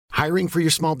Hiring for your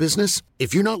small business?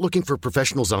 If you're not looking for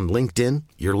professionals on LinkedIn,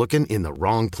 you're looking in the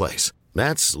wrong place.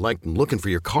 That's like looking for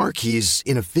your car keys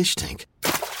in a fish tank.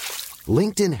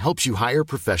 LinkedIn helps you hire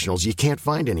professionals you can't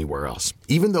find anywhere else,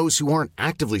 even those who aren't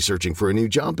actively searching for a new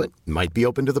job but might be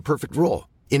open to the perfect role.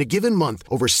 In a given month,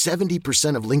 over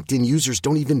 70% of LinkedIn users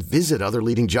don't even visit other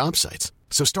leading job sites.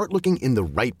 So start looking in the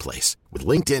right place. With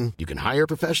LinkedIn, you can hire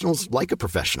professionals like a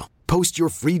professional. Post your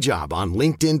free job on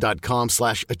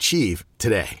linkedin.com/achieve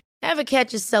today. Ever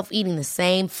catch yourself eating the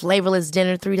same flavorless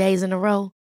dinner 3 days in a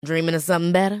row? Dreaming of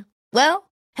something better?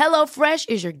 Well, HelloFresh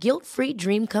is your guilt-free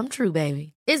dream come true,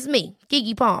 baby. It's me,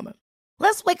 Keke Palmer.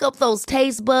 Let's wake up those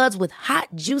taste buds with hot,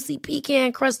 juicy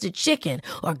pecan-crusted chicken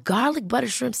or garlic butter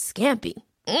shrimp scampi.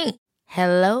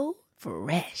 Hello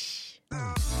Fresh.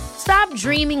 Stop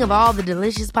dreaming of all the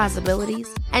delicious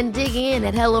possibilities and dig in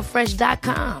at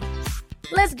HelloFresh.com.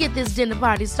 Let's get this dinner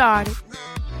party started.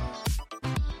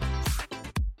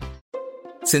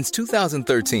 Since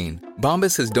 2013,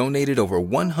 Bombas has donated over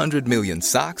 100 million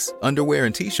socks, underwear,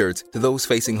 and T-shirts to those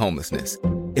facing homelessness.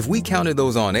 If we counted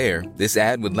those on air, this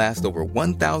ad would last over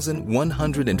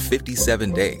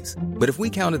 1,157 days. But if we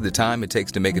counted the time it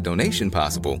takes to make a donation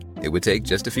possible, it would take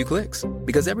just a few clicks.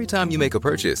 Because every time you make a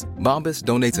purchase, Bombas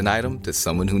donates an item to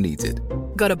someone who needs it.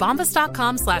 Go to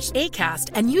bombas.com/ACAST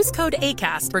and use code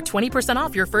ACAST for 20%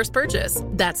 off your first purchase.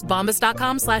 That's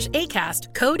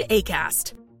bombas.com/ACAST, code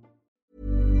ACAST.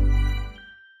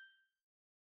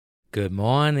 Good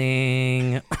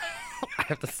morning. I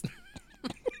have to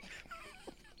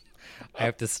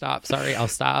stop. Sorry, I'll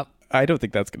stop. I don't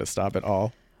think that's going to stop at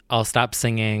all. I'll stop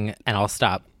singing and I'll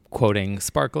stop quoting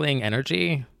sparkling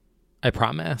energy. I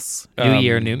promise. New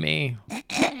year, new me.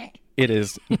 It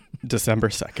is December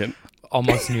 2nd.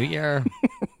 Almost New Year.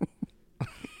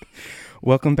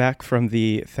 Welcome back from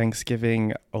the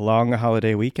Thanksgiving long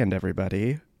holiday weekend,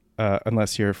 everybody.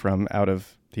 Unless you're from out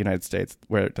of the United States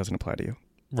where it doesn't apply to you.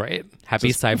 Right. Happy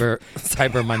Cyber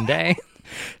Monday.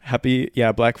 Happy,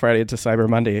 Black Friday to Cyber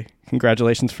Monday.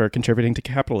 Congratulations for contributing to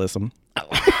capitalism.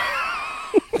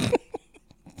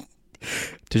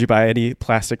 Did you buy any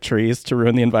plastic trees to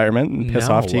ruin the environment and piss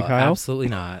off T. Kyle? Absolutely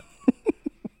not.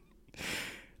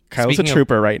 Kyle's Speaking a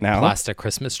trooper right now. Plastic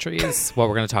Christmas trees, what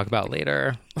we're going to talk about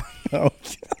later. Oh.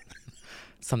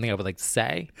 Something I would like to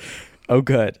say. Oh,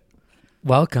 good.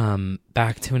 Welcome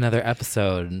back to another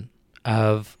episode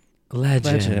of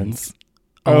Legends.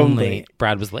 Only.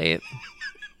 Brad was late.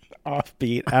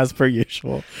 Offbeat, as per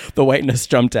usual. The whiteness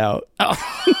jumped out. Oh.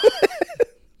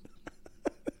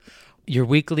 Your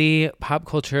weekly pop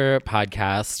culture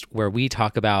podcast where we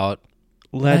talk about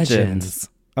legends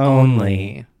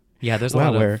only. Yeah, there's a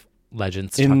lot of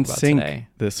legends to talk about today.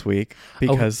 This week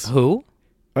because who?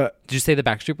 Did you say the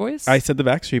Backstreet Boys? I said the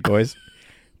Backstreet Boys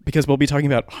because we'll be talking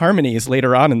about harmonies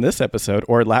later on in this episode,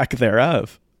 or lack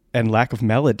thereof, and lack of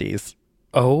melodies.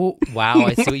 Oh, wow.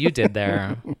 I see what you did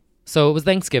there. So it was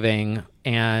Thanksgiving,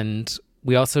 and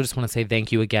we also just want to say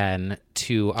thank you again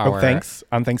to our... Oh, thanks?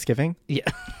 On Thanksgiving? Yeah.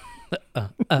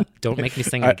 Don't make me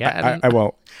sing again. I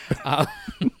won't.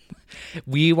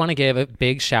 We want to give a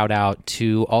big shout out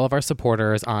to all of our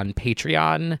supporters on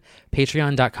Patreon,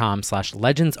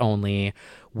 patreon.com/legendsonly.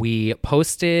 We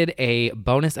posted a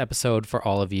bonus episode for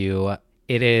all of you.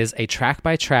 It is a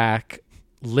track-by-track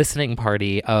listening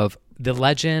party of the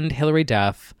legend Hilary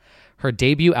Duff, her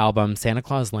debut album, Santa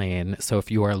Claus Lane. So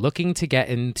if you are looking to get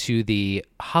into the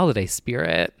holiday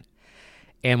spirit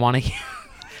and want to...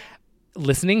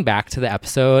 Listening back to the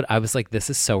episode, I was like, this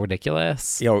is so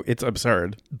ridiculous. Yo, it's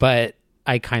absurd. But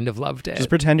I kind of loved it. Just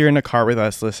pretend you're in a car with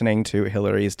us listening to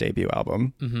Hilary's debut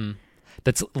album. Mm-hmm.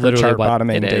 That's literally what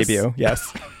it is. Debut,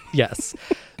 yes. Yes.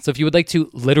 So if you would like to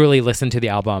literally listen to the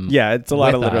album. Yeah, it's a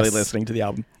lot of literally listening to the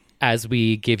album. As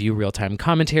we give you real-time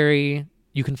commentary,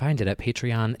 you can find it at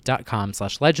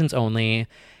patreon.com/legendsonly,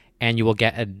 and you will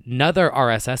get another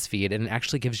RSS feed, and it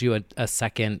actually gives you a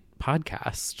second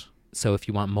podcast. So if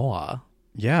you want more,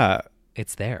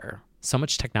 it's there. So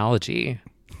much technology.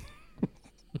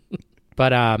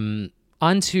 But on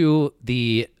to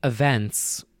the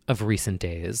events of recent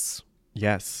days.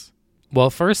 Yes.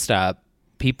 Well, first up,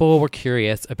 people were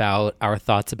curious about our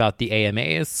thoughts about the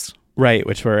AMAs. Right,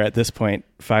 which were at this point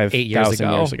 8 years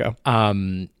ago.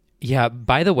 Yeah,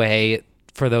 by the way,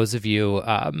 for those of you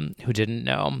who didn't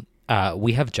know,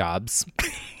 we have jobs.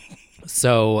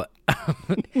 So...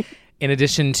 in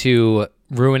addition to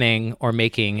ruining or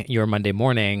making your Monday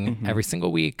morning every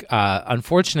single week,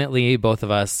 unfortunately, both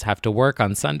of us have to work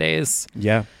on Sundays.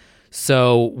 Yeah.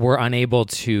 So we're unable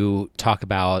to talk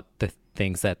about the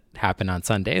things that happen on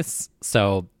Sundays.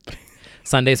 So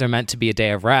Sundays are meant to be a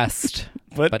day of rest,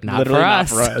 but not for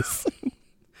us.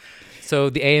 So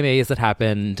the AMAs that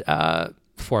happened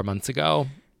 4 months ago,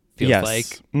 feels Yes. like.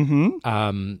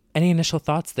 Mm-hmm. Any initial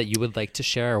thoughts that you would like to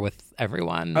share with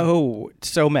everyone? Oh,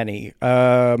 so many.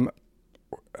 That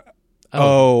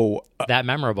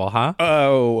memorable, huh?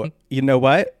 You know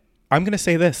what? I'm going to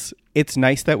say this. It's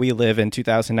nice that we live in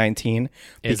 2019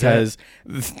 because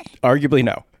arguably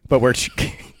no, but we're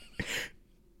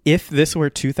if this were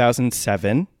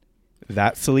 2007,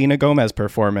 that Selena Gomez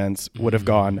performance would have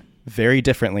gone very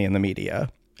differently in the media.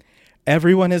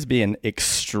 Everyone has been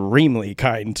extremely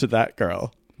kind to that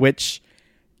girl, which,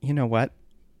 you know what?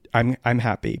 I'm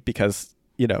happy because,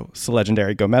 you know, it's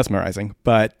legendary Gomez-merizing,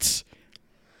 but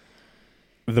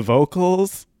the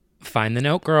vocals, Find the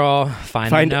note, girl.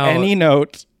 Find the note. any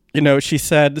note. You know, she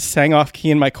sang off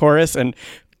key in my chorus, and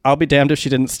I'll be damned if she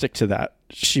didn't stick to that.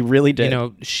 She really did. You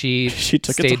know, she took it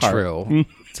to stayed heart. true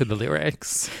to the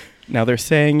lyrics. Now they're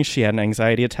saying she had an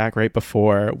anxiety attack right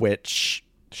before, which,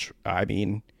 I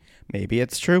mean, maybe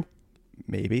it's true.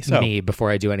 Maybe so. Me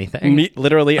before I do anything. Me,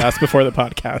 literally us before the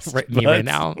podcast. Me right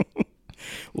now.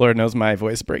 Lord knows my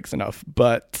voice breaks enough.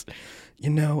 But, you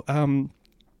know, I'm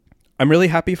really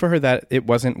happy for her that it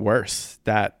wasn't worse,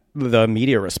 that the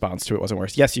media response to it wasn't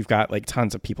worse. Yes, you've got like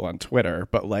tons of people on Twitter,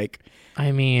 but like...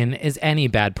 I mean, is any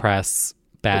bad press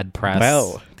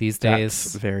well, these days?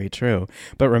 That's very true.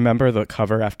 But remember the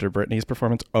cover after Britney's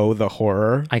performance? Oh, the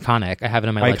horror. Iconic. I have it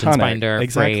in my Legends binder,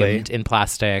 exactly. Framed in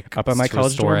plastic. Up on my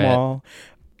college dorm wall.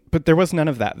 But there was none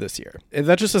of that this year.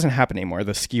 That just doesn't happen anymore,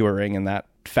 the skewering in that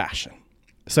fashion.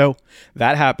 So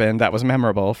that happened. That was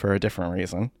memorable for a different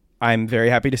reason. I'm very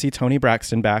happy to see Toni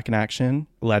Braxton back in action.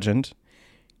 Legend.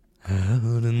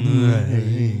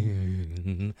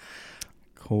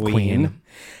 Queen.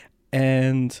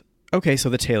 And, okay, so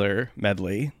the Taylor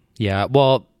medley. Yeah,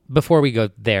 well, before we go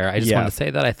there, I just Yeah. want to say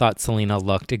that I thought Selena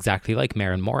looked exactly like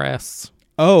Maren Morris.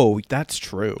 Oh, that's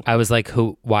true. I was like,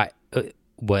 what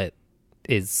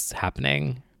is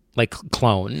happening? Like,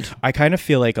 cloned. I kind of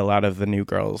feel like a lot of the new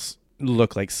girls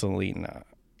look like Selena.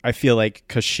 I feel like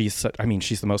because she's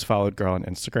the most followed girl on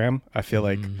Instagram. I feel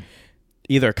like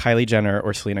either Kylie Jenner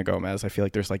or Selena Gomez. I feel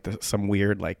like there's like some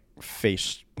weird like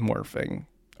face morphing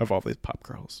of all these pop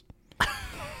girls.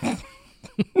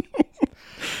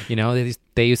 You know,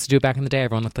 they used to do it back in the day.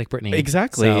 Everyone looked like Britney.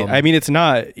 Exactly. So, I mean, it's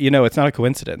not a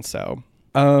coincidence. So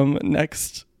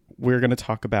next, we're going to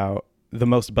talk about the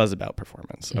most buzz about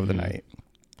performance of the night.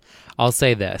 I'll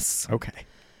say this. Okay.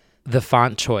 The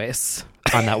font choice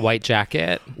on that white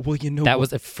jacket. Well, you know that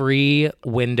was a free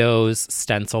Windows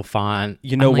stencil font.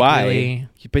 You know I'm like, why? really?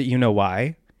 But you know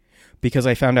why? Because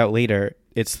I found out later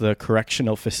it's the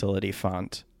correctional facility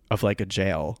font of like a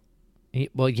jail.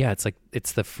 Well, yeah,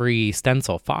 it's the free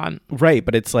stencil font. Right,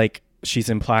 but it's like she's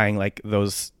implying like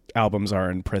those albums are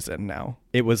in prison now.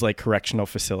 It was like correctional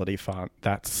facility font.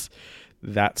 That's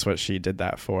what she did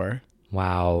that for.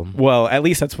 Wow. Well, at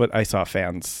least that's what I saw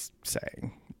fans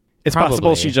saying. It's Probably.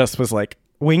 possible she just was like,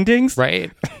 wingdings?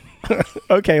 Right.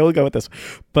 Okay, we'll go with this.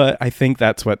 But I think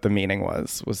that's what the meaning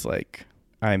was like,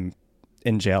 I'm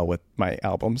in jail with my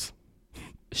albums.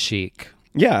 Chic.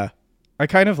 Yeah, I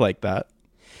kind of like that.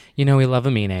 You know, we love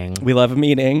a meaning. We love a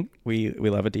meaning. We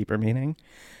love a deeper meaning.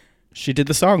 She did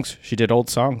the songs. She did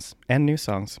old songs and new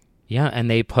songs. Yeah, and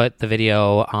they put the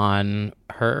video on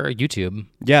her YouTube.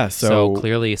 Yeah, so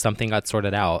clearly something got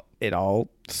sorted out. It all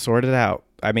sorted out.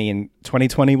 I mean,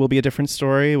 2020 will be a different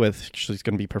story with she's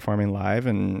going to be performing live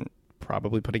and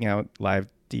probably putting out live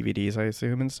DVDs, I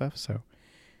assume, and stuff. So,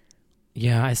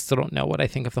 yeah, I still don't know what I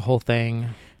think of the whole thing.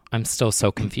 I'm still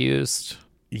so confused.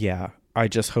 Yeah, I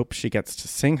just hope she gets to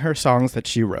sing her songs that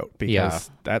she wrote because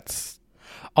that's...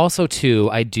 Also, too,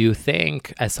 I do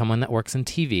think as someone that works in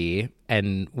TV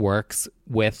and works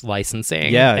with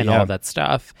licensing and all that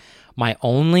stuff, my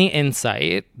only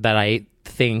insight that I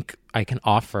think I can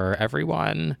offer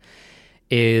everyone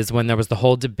is when there was the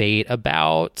whole debate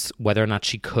about whether or not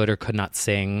she could or could not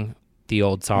sing the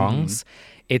old songs.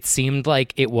 It seemed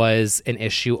like it was an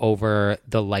issue over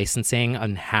the licensing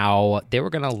and how they were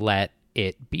going to let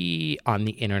it be on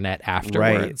the internet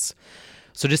afterwards.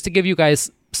 Right. So just to give you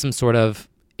guys some sort of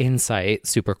insight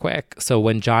super quick. So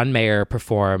when John Mayer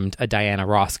performed a Diana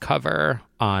Ross cover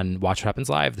on Watch What Happens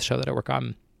Live, the show that I work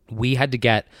on, we had to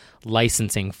get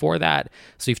licensing for that.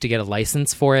 So you have to get a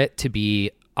license for it to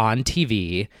be on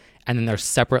TV. And then there's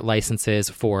separate licenses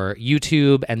for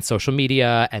YouTube and social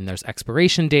media. And there's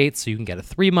expiration dates. So you can get a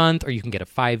 3-month or you can get a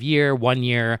 5-year, 1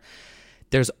 year.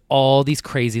 There's all these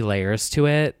crazy layers to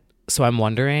it. So I'm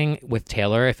wondering with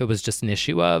Taylor if it was just an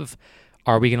issue of,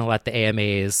 are we going to let the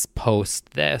AMAs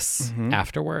post this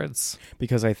afterwards?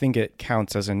 Because I think it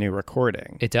counts as a new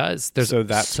recording. It does. There's So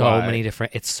that's so why. many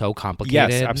different, it's so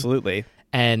complicated. Yes, absolutely.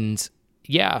 And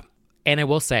yeah, and I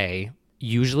will say,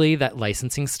 usually that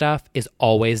licensing stuff is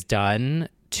always done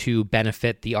to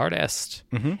benefit the artist.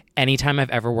 Anytime I've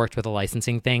ever worked with a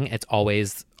licensing thing, it's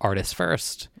always artist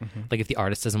first. Like if the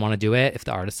artist doesn't want to do it, if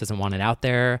the artist doesn't want it out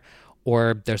there,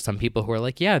 or there's some people who are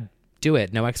like, yeah, do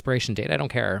it. No expiration date. I don't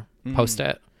care. Post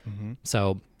it.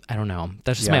 So I don't know.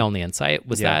 That's just my only insight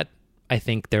was that I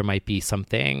think there might be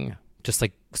something just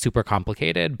like super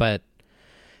complicated, but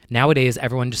nowadays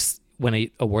everyone just, when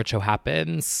a award show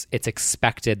happens, it's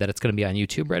expected that it's going to be on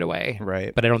YouTube right away.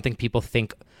 Right. But I don't think people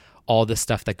think all the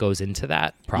stuff that goes into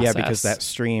that process. Yeah, because that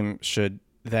stream should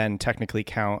then technically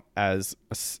count as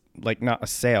like not a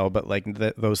sale, but like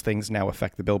those things now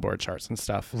affect the Billboard charts and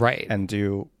stuff. Right. And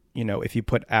do, you know, if you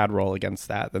put ad roll against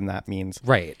that, then that means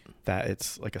right. that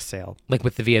it's like a sale. Like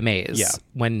with the VMAs. Yeah.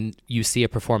 When you see a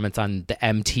performance on the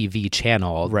MTV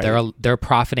channel, Right. they're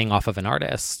profiting off of an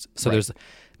artist. So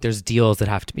there's deals that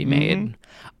have to be made.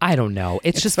 I don't know.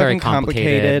 It's just very fucking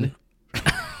complicated.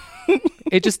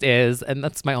 It just is, and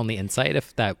that's my only insight.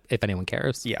 If anyone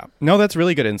cares, Yeah. No, that's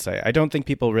really good insight. I don't think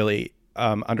people really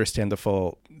understand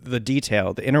the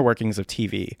detail, the inner workings of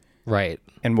TV. right?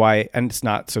 And why, and it's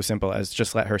not so simple as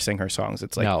just let her sing her songs.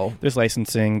 It's like No. there's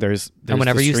licensing, there's And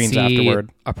whenever the you streams see afterward.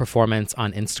 a performance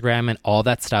on Instagram, and all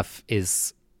that stuff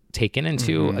is taken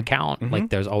into account, like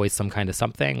there's always some kind of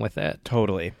something with it.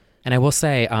 Totally. And I will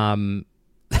say,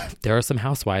 there are some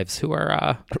housewives who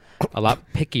are a lot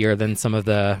pickier than some of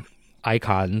the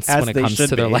icons As when it they comes should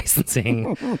to their be.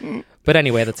 licensing. But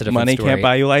anyway, that's a different Money story. can't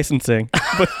buy you licensing.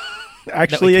 But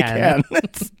actually, it can. can.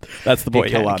 That's the It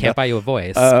point, can, Yolanda. can't buy you a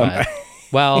voice. But,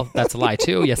 well, that's a lie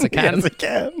too. Yes, it can. Yes, it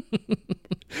can.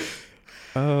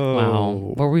 Oh. Wow.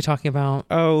 What were we talking about?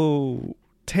 So Oh,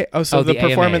 the the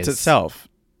performance AMAs. itself.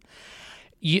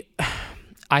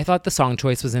 I thought the song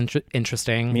choice was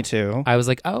interesting. Me too. I was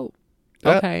like, oh,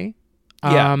 Uh, okay.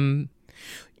 yeah.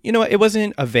 You know, it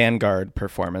wasn't a Vanguard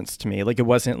performance to me. Like, it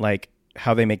wasn't like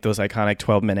how they make those iconic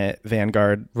 12-minute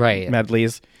Vanguard Right.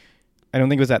 medleys. I don't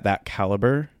think it was at that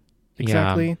caliber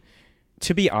exactly. Yeah.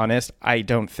 To be honest, I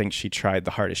don't think she tried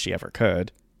the hardest she ever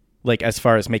could. Like, as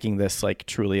far as making this like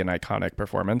truly an iconic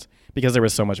performance, because there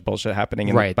was so much bullshit happening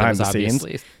in Right, there behind was the scenes.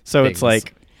 obviously So things. it's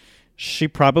like she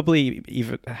probably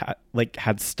even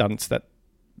had stunts that,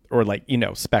 or like, you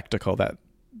know, spectacle that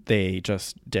they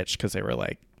just ditched because they were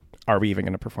like, are we even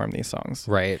going to perform these songs?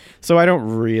 Right. So I don't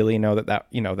really know that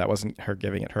you know, that wasn't her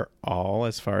giving it her all,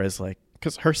 as far as like,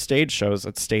 because her stage shows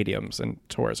at stadiums and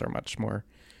tours are much more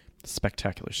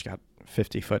spectacular. She got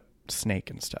 50-foot snake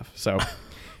and stuff. So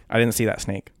I didn't see that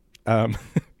snake.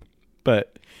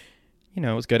 But you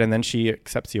know, it was good. And then she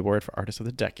accepts the award for Artist of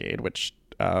the Decade, which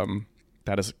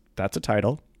that's a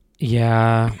title.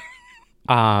 Yeah.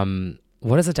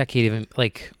 What is a decade even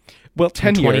like? Well,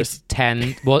 10 years.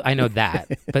 2010. Well, I know that,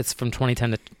 but it's from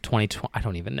 2010 to 2020. I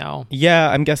don't even know. Yeah,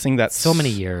 I'm guessing that's So many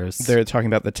years. They're talking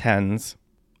about the 10s.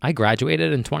 I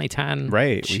graduated in 2010.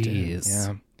 Right. Jeez. We did.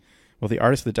 Yeah. Well, the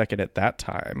Artist of the Decade at that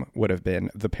time would have been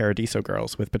the Paradiso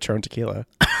Girls with Patron Tequila.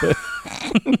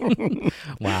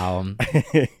 Wow.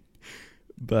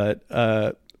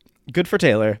 But good for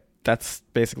Taylor. That's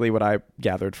basically what I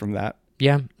gathered from that.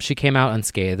 Yeah, she came out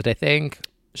unscathed. I think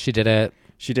she did it.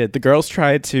 She did. The girls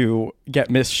tried to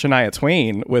get Miss Shania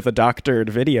Twain with a doctored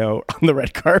video on the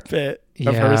red carpet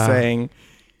of her Yeah. saying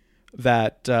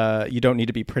that you don't need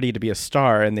to be pretty to be a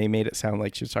star, and they made it sound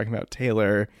like she was talking about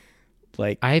Taylor.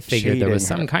 Like, I figured there was shading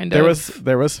some her. kind there of-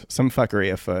 there was some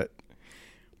fuckery afoot,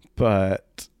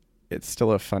 but it's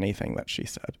still a funny thing that she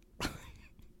said.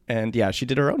 And yeah, she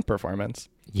did her own performance.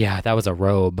 Yeah, that was a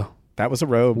robe. That was a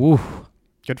robe. Ooh.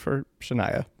 Good for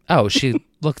Shania. Oh, she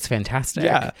looks fantastic.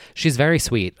 Yeah. She's very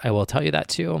sweet. I will tell you that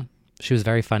too. She was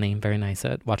very funny, very nice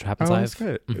at Watch What Happens Oh, Live. that's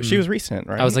good. Mhm. She was recent,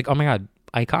 right? I was like, oh my God,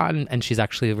 icon. And she's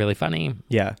actually really funny.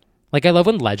 yeah, Like, I love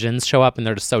when legends show up and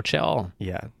they're just so chill.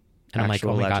 yeah. And I'm like,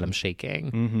 Actual oh my God, legend. I'm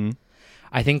shaking. Mm-hmm.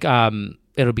 I think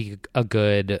it'll be a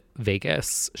good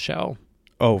Vegas show.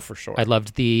 Oh, for sure. I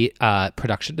loved the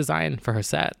production design for her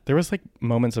set. There was like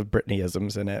moments of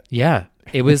Britney-isms in it. Yeah.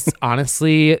 It was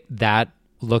honestly, that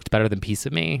looked better than Piece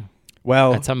of Me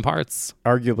Well, at some parts.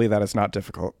 arguably that is not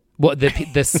difficult. Well,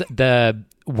 the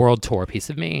world tour Piece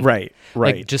of Me. Right,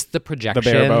 right. Like just the projections.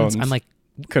 bones. I'm like,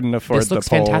 Couldn't afford this the looks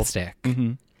pole. fantastic.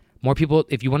 Mhm. More people,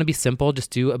 if you want to be simple,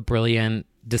 just do a brilliant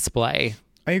display.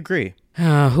 I agree.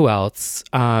 Who else?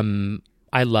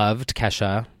 I loved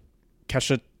Kesha.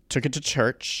 Kesha took it to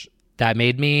church. that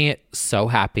made me so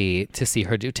happy to see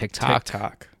her do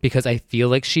TikTok. Because I feel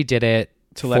like she did it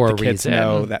to let the kids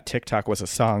know that TikTok was a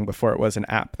song before it was an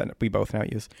app that we both now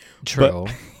use. True.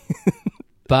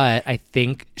 But I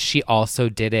think she also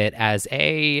did it as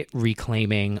a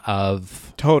reclaiming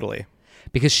of... Totally.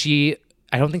 Because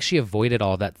I don't think she avoided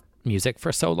all that music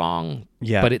for so long.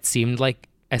 Yeah. But it seemed like,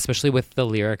 especially with the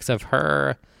lyrics of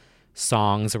her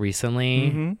songs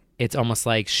recently, it's almost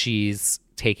like she's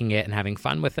taking it and having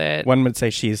fun with it. One would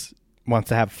say wants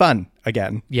to have fun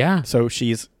again. Yeah. So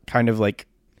she's kind of like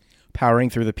powering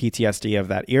through the PTSD of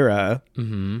that era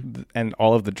and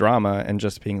all of the drama and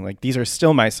just being like, these are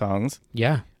still my songs.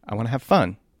 Yeah. I want to have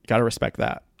fun. Got to respect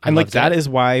that. I And like loved that it. is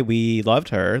why we loved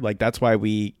her. Like that's why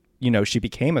she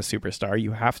became a superstar.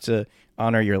 You have to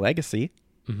honor your legacy.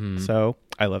 So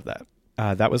I love that.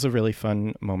 That was a really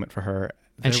fun moment for her.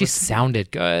 And she sounded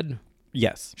good.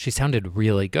 Yes. She sounded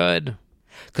really good.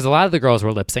 Because a lot of the girls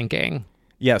were lip syncing.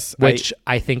 Yes. Which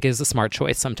I think is a smart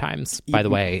choice sometimes, by the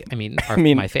way. I mean,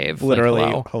 my fave. Literally,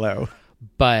 like, hello.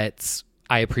 But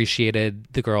I appreciated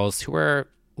the girls who were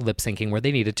lip syncing where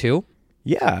they needed to.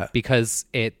 Yeah. Because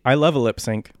I love a lip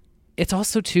sync. It's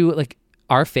also too, like,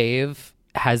 our fave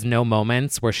has no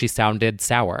moments where she sounded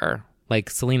sour like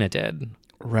Selena did.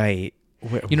 Right.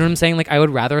 You know what I'm saying? Like, I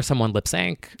would rather someone lip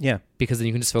sync. Yeah. Because then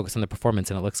you can just focus on the performance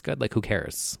and it looks good. Like, who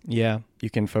cares? Yeah. You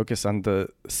can focus on the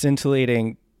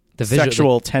scintillating The visual,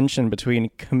 sexual tension between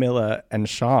Camilla and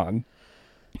Sean.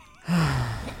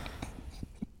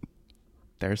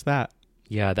 There's that.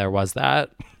 Yeah, there was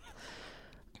that.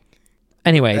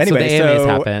 Anyway, so the AMAs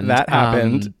happened. That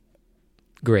happened.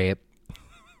 Great.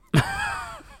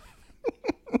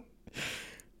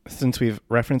 Since we've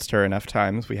referenced her enough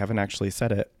times, we haven't actually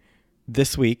said it.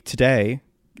 This week, today,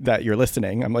 that you're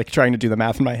listening, I'm like trying to do the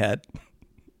math in my head,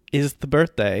 is the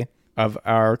birthday of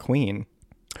our queen.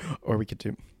 Or we could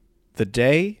do... The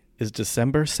day is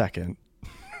December 2nd.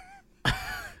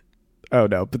 Oh,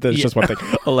 no, but there's just one thing.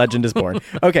 A legend is born.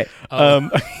 Okay.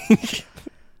 Is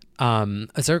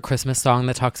there a Christmas song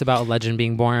that talks about a legend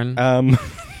being born?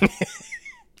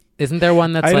 Isn't there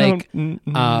one that's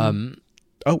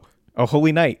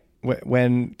Holy Night,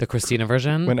 when the Christina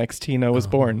version? When Xtina was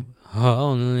born.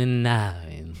 Holy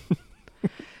Night.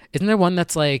 Isn't there one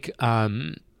that's like, they're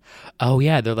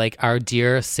like, our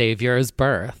dear Savior's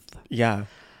birth. Yeah.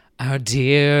 Our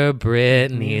dear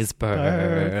Britney's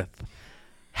birth.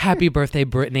 Happy birthday,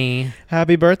 Britney.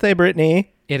 Happy birthday, Britney.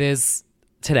 It is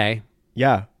today.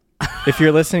 Yeah. If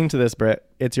you're listening to this, Brit,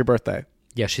 it's your birthday.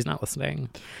 Yeah, she's not listening.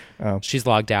 Oh. She's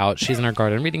logged out. She's in her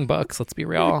garden reading books. Let's be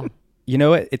real. You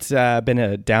know what? It's been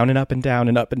a down and up and down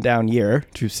and up and down year,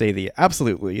 to say the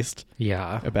absolute least.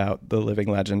 Yeah. About the living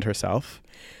legend herself,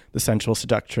 the sensual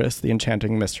seductress, the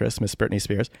enchanting mistress, Miss Britney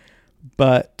Spears.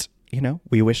 But,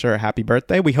 we wish her a happy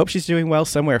birthday. We hope she's doing well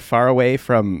somewhere far away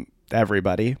from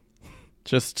everybody.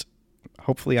 Just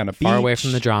hopefully on a beach. Far away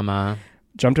from the drama.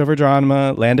 Jumped over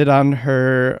drama, landed on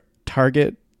her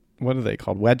target. What are they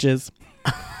called? Wedges.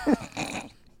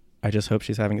 I just hope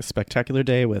she's having a spectacular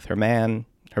day with her man,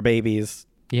 her babies.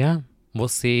 Yeah, we'll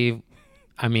see.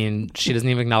 I mean, she doesn't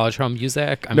even acknowledge her own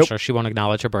music. I'm sure she won't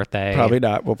acknowledge her birthday. Probably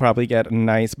not. We'll probably get a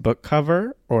nice book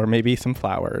cover or maybe some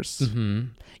flowers. Mm-hmm.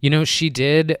 She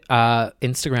did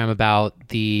Instagram about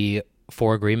the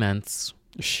 4 Agreements.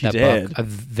 She did. Book, a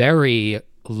very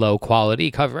low quality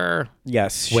cover.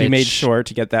 Yes, she made sure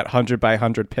to get that 100 by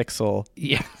 100 pixel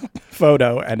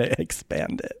photo and it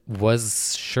expanded.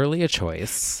 Was surely a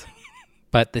choice.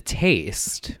 But the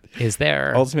taste is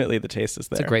there. Ultimately, the taste is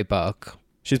there. It's a great book.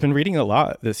 She's been reading a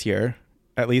lot this year,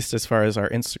 at least as far as our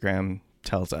Instagram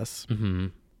tells us. Mm-hmm.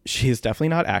 She's definitely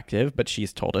not active, but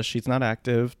she's told us she's not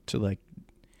active to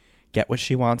get what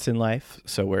she wants in life.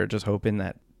 So we're just hoping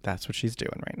that that's what she's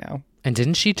doing right now. And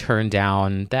didn't she turn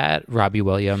down that Robbie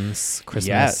Williams Christmas?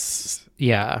 Yes.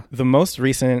 Yeah. The most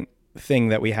recent thing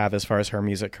that we have as far as her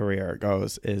music career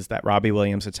goes is that Robbie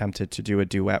Williams attempted to do a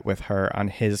duet with her on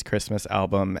his Christmas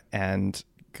album and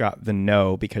got the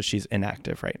no because she's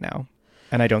inactive right now.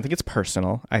 And I don't think it's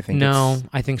personal. I think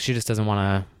I think she just doesn't want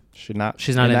to. She's not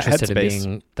interested in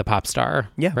being the pop star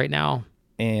right now.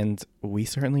 And we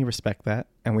certainly respect that.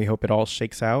 And we hope it all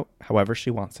shakes out however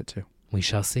she wants it to. We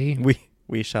shall see.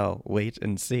 We shall wait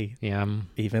and see. Yeah.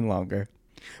 Even longer.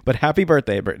 But happy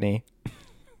birthday, Britney.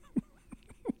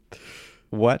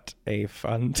 What a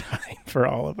fun time for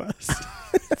all of us.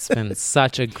 It's been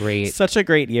such a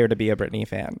great year to be a Britney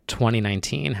fan.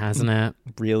 2019, hasn't it?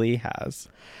 Really has.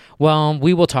 Well,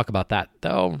 we will talk about that,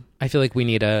 though. I feel like we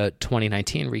need a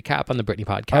 2019 recap on the Britney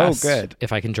podcast. Oh, good.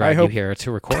 If I can drive you here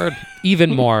to record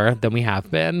even more than we have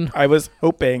been. I was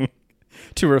hoping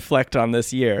to reflect on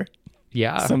this year.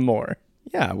 Yeah. some more.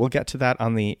 Yeah, we'll get to that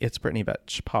on the It's Britney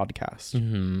Bitch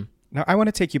podcast. Now, I want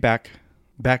to take you back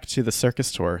to the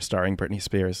circus tour starring Britney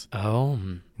Spears Oh,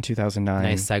 in 2009.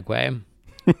 nice segue.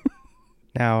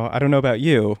 Now, I don't know about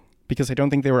you, because I don't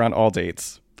think they were on all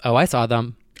dates. Oh, I saw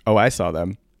them. Oh, I saw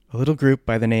them. A little group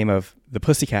by the name of the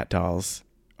Pussycat Dolls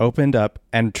opened up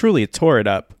and truly tore it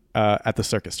up at the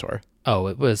circus tour. Oh,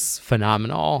 it was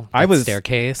phenomenal. I That was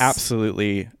staircase.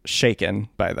 absolutely shaken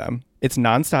by them. It's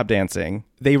nonstop dancing.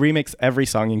 They remix every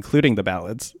song, including the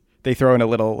ballads. They throw in a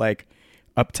little like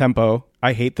up tempo.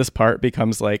 I Hate This Part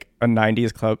becomes like a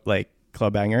 90s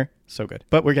club banger. So good.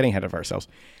 But we're getting ahead of ourselves.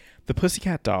 The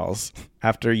Pussycat Dolls,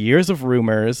 after years of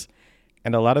rumors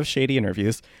and a lot of shady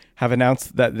interviews, have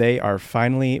announced that they are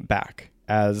finally back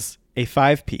as a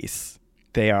 5-piece.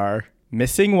 They are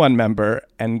missing one member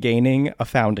and gaining a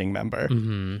founding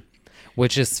member.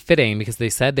 Which is fitting because they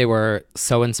said they were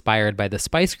so inspired by the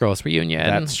Spice Girls reunion.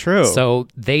 That's true. So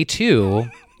they too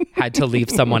had to leave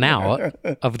someone out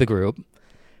of the group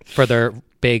for their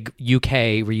big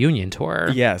UK reunion tour.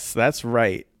 Yes, that's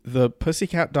right. The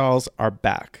Pussycat Dolls are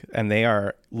back, and they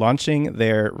are launching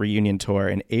their reunion tour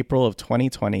in April of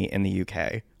 2020 in the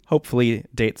UK. Hopefully,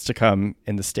 dates to come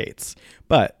in the States.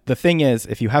 But the thing is,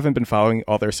 if you haven't been following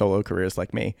all their solo careers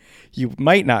like me, you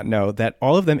might not know that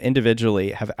all of them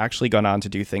individually have actually gone on to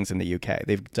do things in the UK.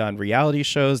 They've done reality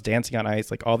shows, Dancing on Ice,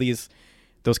 like all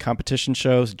those competition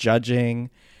shows,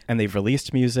 judging, and they've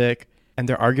released music. And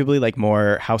they're arguably like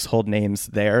more household names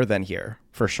there than here,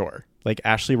 for sure. Like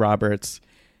Ashley Roberts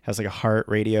has like a Heart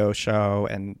radio show.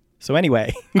 And so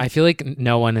anyway. I feel like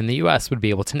no one in the US would be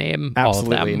able to name all of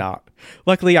them. Absolutely not.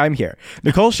 Luckily, I'm here.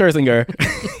 Nicole Scherzinger,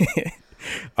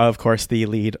 of course, the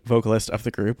lead vocalist of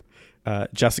the group.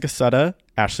 Jessica Sutta,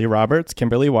 Ashley Roberts,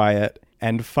 Kimberly Wyatt.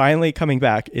 And finally coming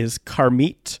back is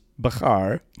Karmit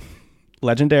Bahar,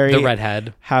 legendary. The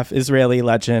redhead. Half Israeli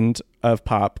legend of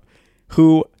pop,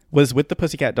 who was with the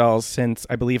Pussycat Dolls since,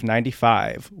 I believe,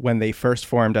 95, when they first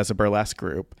formed as a burlesque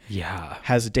group. Yeah.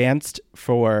 Has danced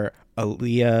for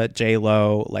Aaliyah,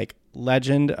 J-Lo, like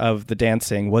legend of the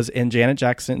dancing, was in Janet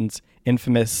Jackson's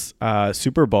infamous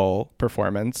Super Bowl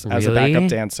performance as a Really? backup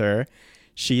dancer.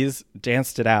 She's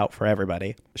danced it out for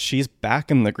everybody. She's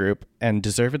back in the group, and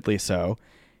deservedly so.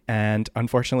 And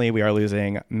unfortunately, we are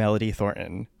losing Melody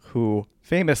Thornton, who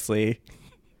famously...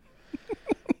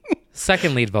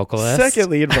 Second lead vocalist. Second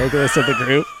lead vocalist of the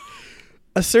group,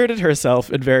 asserted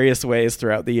herself in various ways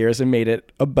throughout the years and made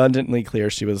it abundantly clear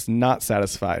she was not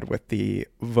satisfied with the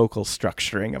vocal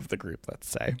structuring of the group, let's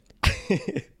say.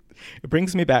 It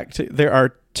brings me back to, there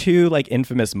are two like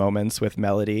infamous moments with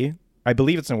Melody. I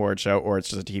believe it's an award show or it's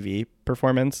just a TV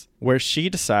performance where she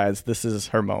decides this is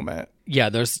her moment. Yeah,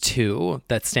 there's two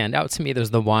that stand out to me.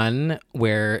 There's the one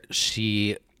where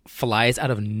she flies out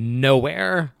of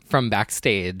nowhere from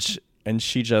backstage. And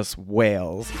she just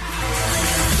wails.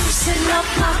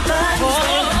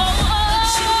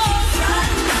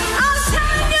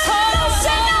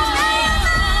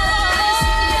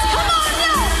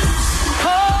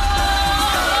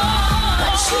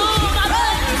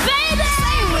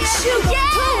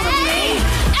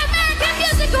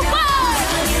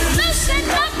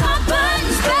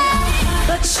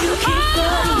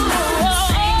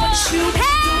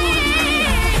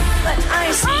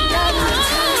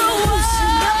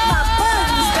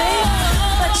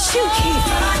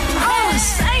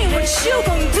 You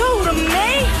gon' do to me,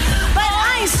 but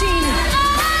I ain't seen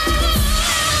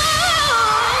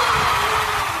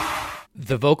it.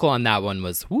 The vocal on that one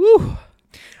was woo.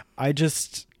 I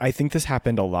think this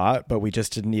happened a lot, but we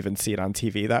just didn't even see it on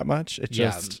TV that much. It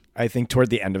just, I think toward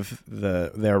the end of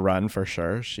their run, for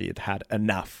sure, she had had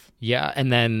enough. Yeah,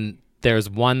 and then there's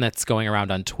one that's going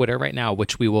around on Twitter right now,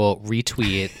 which we will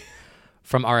retweet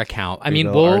from our account. I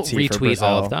mean, we'll RT for retweet Brazil.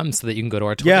 all of them so that you can go to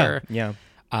our Twitter. Yeah.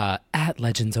 At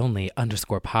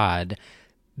legendsonly_pod.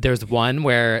 There's one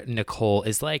where Nicole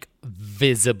is like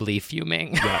visibly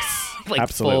fuming. Yes, like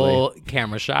absolutely. full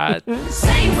camera shot.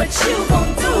 Say what you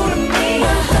gon' do to me,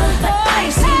 but I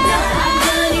ain't seen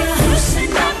nothing. You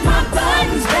loosen up my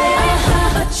buttons, baby,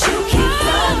 but you keep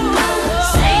running.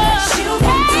 Say what you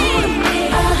gon' do to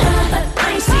me, but I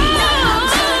ain't seen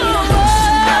nothing. You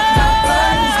loosen up my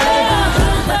buttons, baby,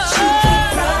 but you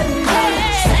keep running.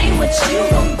 Say what you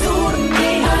gon' do to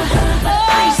me, but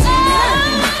I ain't seen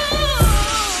nothing.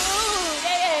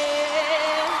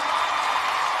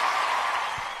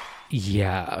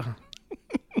 Yeah.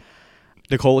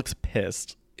 Nicole looks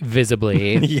pissed.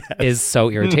 Visibly Yes. is so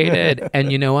irritated.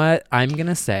 And you know what? I'm going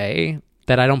to say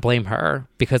that I don't blame her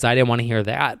because I didn't want to hear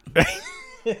that.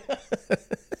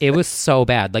 It was so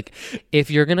bad. Like,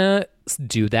 if you're going to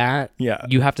do that, Yeah.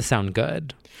 you have to sound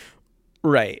good.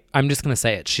 Right. I'm just going to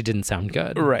say it. She didn't sound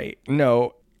good. Right.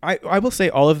 No, I will say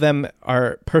all of them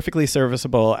are perfectly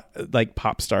serviceable, like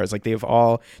pop stars. Like they've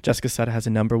all, Jessica Sutta has a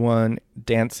 #1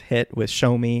 dance hit with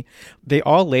Show Me. They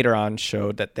all later on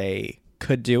showed that they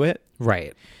could do it.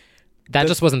 Right. That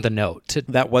just wasn't the note.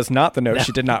 That was not the note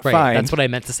she did not Right. find. That's what I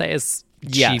meant to say is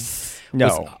Yes. she No.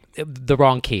 was the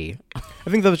wrong key. I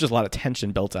think there was just a lot of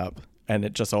tension built up and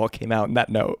it just all came out in that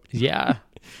note. Yeah.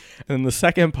 And then the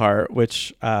second part,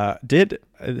 which has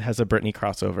a Britney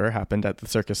crossover, happened at the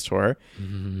Circus Tour.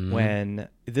 When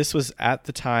this was at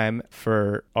the time,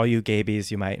 for all you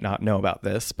gaybies, you might not know about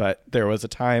this, but there was a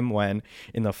time when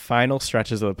in the final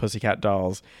stretches of the Pussycat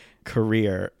Dolls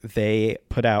career, they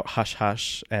put out Hush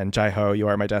Hush and Jai Ho, You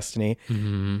Are My Destiny.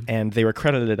 And they were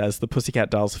credited as the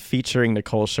Pussycat Dolls featuring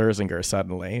Nicole Scherzinger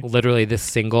suddenly. Literally this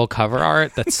single cover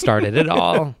art that started it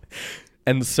all.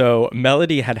 And so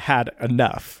Melody had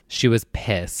enough. She was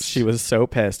pissed. She was so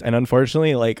pissed. And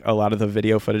unfortunately, like a lot of the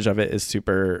video footage of it is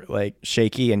super like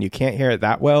shaky and you can't hear it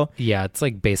that well. Yeah, it's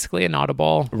like basically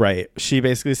inaudible. Right. She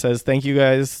basically says, "Thank you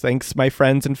guys. Thanks my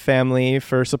friends and family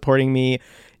for supporting me,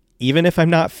 even if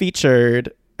I'm not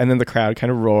featured." And then the crowd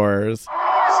kind of roars. Shout out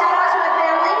to my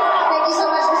family. Thank you so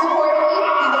much for supporting me,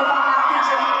 even if I'm not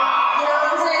featured. You know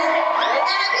what I'm saying? And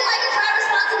I feel like it's my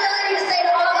responsibility to say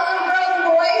to all the little girls and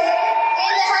boys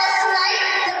in the house tonight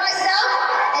that myself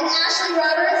and Ashley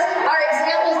Roberts are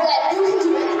examples that you can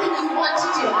do anything you want to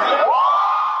do.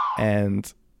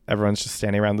 And everyone's just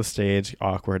standing around the stage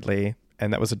awkwardly.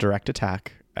 And that was a direct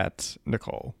attack at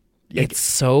Nicole. It's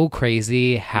so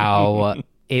crazy how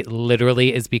it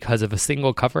literally is because of a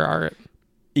single cover art.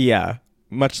 Yeah.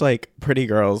 Much like Pretty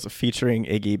Girls featuring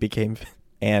Iggy became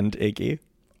and Iggy.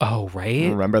 Oh, right?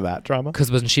 Remember that drama?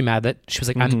 Because wasn't she mad that she was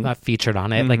like, I'm not featured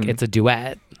on it? Like, it's a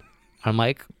duet. I'm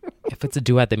like, if it's a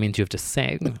duet, that means you have to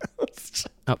sing.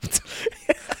 Oh.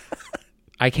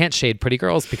 I can't shade Pretty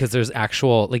Girls because there's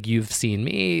actual, like, you've seen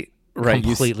me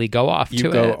completely go off you to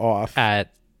go it off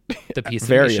at the piece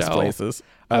various show. places.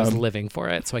 I was living for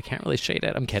it, so I can't really shade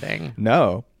it. I'm kidding.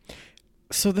 No.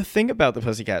 So the thing about the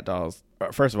Pussycat Dolls,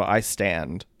 first of all, I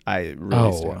stand. I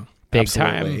really stand. Big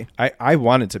Absolutely. time. I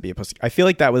wanted to be a pussy. I feel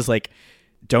like that was like,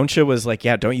 Don'tcha was like,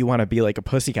 yeah, don't you want to be like a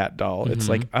Pussycat Doll? It's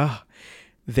like,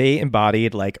 they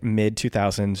embodied like mid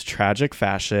 2000s tragic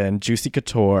fashion, Juicy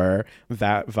Couture,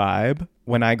 that vibe.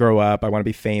 When I grow up, I want to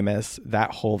be famous,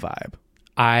 that whole vibe.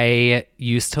 I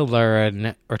used to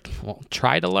learn, or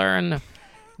try to learn,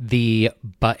 the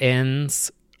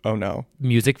Buttons Oh no.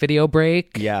 music video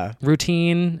break Yeah.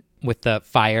 routine with the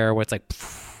fire where it's like,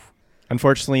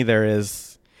 Unfortunately, there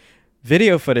is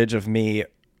video footage of me.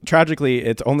 Tragically,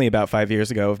 it's only about 5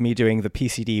 years ago of me doing the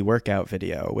PCD workout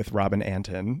video with Robin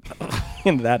Anton.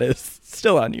 And that is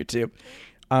still on YouTube.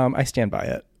 I stand by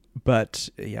it. But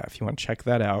yeah, if you want to check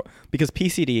that out. Because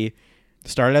PCD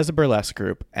started as a burlesque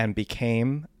group and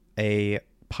became a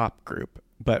pop group.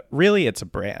 But really, it's a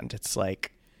brand. It's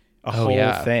like a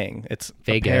whole thing. It's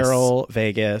Vegas. Apparel,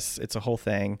 Vegas. It's a whole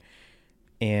thing.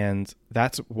 And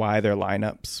that's why their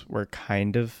lineups were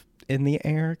kind of in the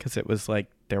air, because it was like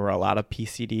there were a lot of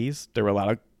PCDs. There were a lot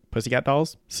of Pussycat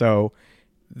Dolls. So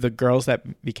the girls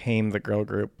that became the girl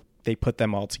group, they put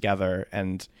them all together.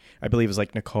 And I believe it was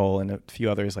like Nicole and a few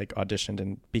others like auditioned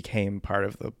and became part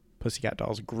of the Pussycat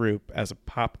Dolls group as a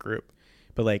pop group.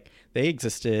 But like they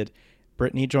existed.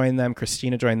 Britney joined them,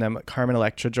 Christina joined them, Carmen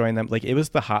Electra joined them. Like it was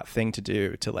the hot thing to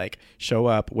do, to like show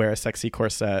up, wear a sexy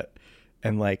corset,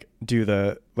 and like do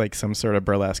the like some sort of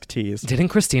burlesque tease. didn't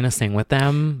Christina sing with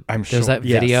them? I'm sure. There's that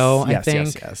Yes, video, yes, I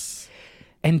think. Yes.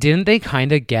 And didn't they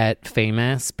kind of get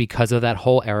famous because of that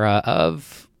whole era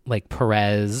of like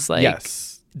Perez? Like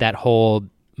Yes. that whole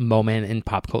moment in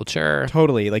pop culture.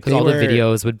 Totally. Like Because all the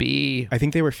videos would be I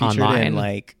think they were featured online. in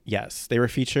like, yes, they were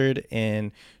featured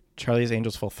in Charlie's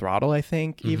Angels Full Throttle, I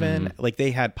think, even. Like they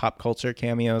had pop culture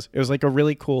cameos. It was like a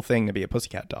really cool thing to be a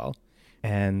Pussycat Doll.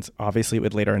 And obviously it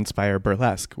would later inspire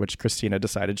burlesque, which Christina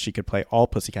decided she could play all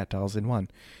Pussycat Dolls in one.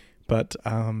 But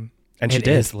and she It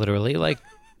did. is literally like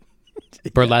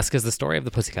burlesque is the story of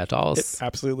the Pussycat Dolls. It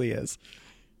absolutely is.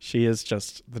 She is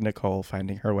just the Nicole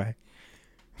finding her way.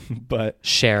 But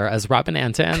Cher as Robin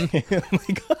Anton. oh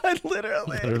my God,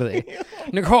 literally. Literally.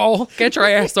 Nicole, get your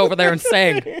ass over there and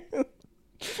sing.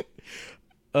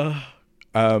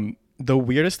 The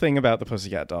weirdest thing about the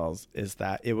Pussycat Dolls is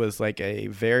that it was like a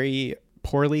very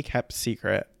poorly kept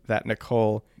secret that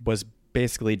Nicole was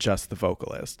basically just the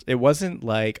vocalist. It wasn't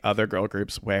like other girl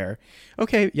groups where,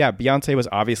 okay, yeah, Beyonce was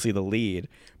obviously the lead,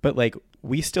 but like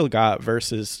we still got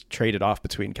verses traded off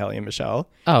between Kelly and Michelle.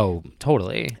 Oh,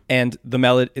 totally. And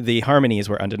the harmonies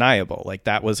were undeniable. Like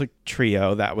that was a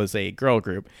trio, that was a girl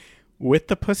group. With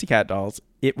the Pussycat Dolls,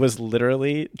 it was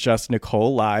literally just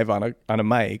Nicole live on a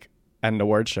mic at an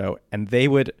award show, and they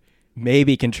would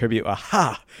maybe contribute a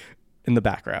ha in the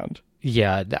background.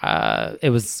 Yeah, it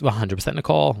was 100%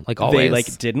 Nicole, like always. They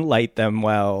like didn't light them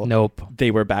well. Nope. They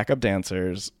were backup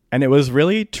dancers, and it was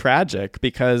really tragic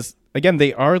because again,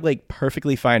 they are like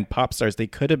perfectly fine pop stars. They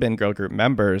could have been girl group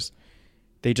members.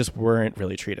 They just weren't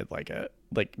really treated like it.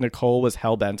 Like Nicole was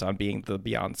hell bent on being the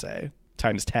Beyonce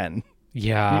times 10.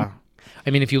 Yeah.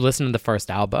 I mean, if you listen to the first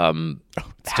album,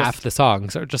 half the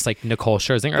songs are just like Nicole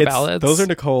Scherzinger ballads. Those are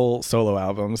Nicole solo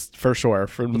albums for sure,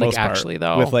 for the most part. Actually,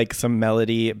 though. With like some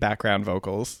melody background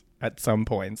vocals at some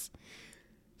points.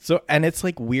 So, and it's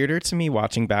like weirder to me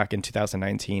watching back in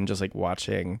 2019, just like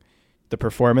watching the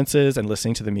performances and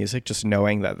listening to the music, just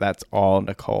knowing that that's all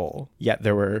Nicole. Yet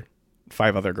there were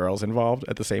 5 other girls involved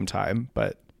at the same time,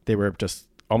 but they were just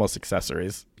almost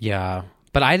accessories. Yeah.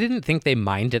 But I didn't think they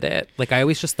minded it. Like, I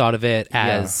always just thought of it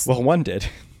as... Yeah. Well, one did.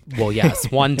 Well, yes,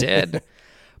 one did.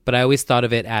 But I always thought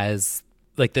of it as,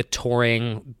 like, the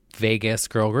touring Vegas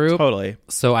girl group. Totally.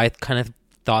 So I kind of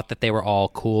thought that they were all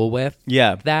cool with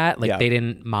that. Like, they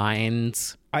didn't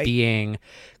mind being...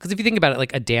 Because if you think about it,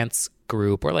 like, a dance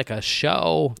group or, like, a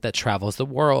show that travels the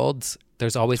world,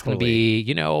 there's always going to be,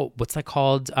 you know, what's that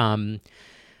called? I'm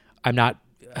not...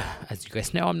 As you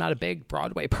guys know, I'm not a big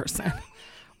Broadway person.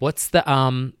 What's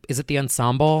the is it the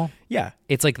ensemble? Yeah.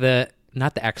 It's like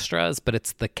not the extras, but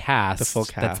it's the cast, the full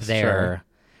cast that's there, sure.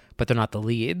 But they're not the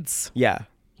leads. Yeah.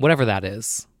 Whatever that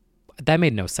is. That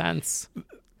made no sense.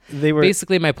 They were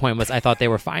basically, my point was I thought they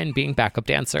were fine being backup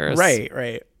dancers.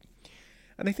 Right.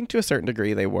 And I think to a certain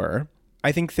degree they were.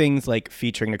 I think things like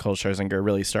featuring Nicole Scherzinger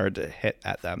really started to hit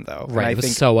at them though. Right. And it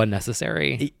was so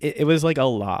unnecessary. It was like a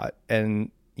lot. And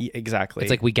exactly.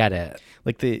 It's like, we get it.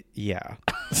 Like yeah.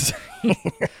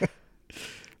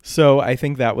 So I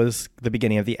think that was the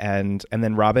beginning of the end. And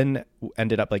then Robin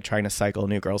ended up like trying to cycle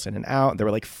new girls in and out. There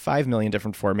were like 5 million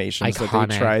different formations that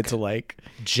they tried to like.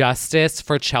 Justice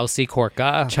for Chelsea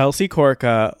Korka. Chelsea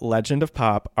Korka, Legend of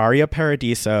Pop, Aria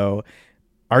Crescendo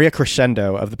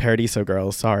of the Paradiso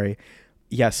Girls. Sorry.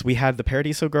 Yes, we had the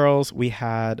Paradiso Girls. We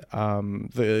had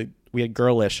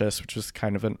Girlicious, which was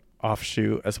kind of an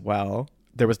offshoot as well.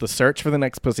 There was the search for the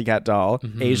next Pussycat Doll.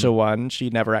 Mm-hmm. Asia won. She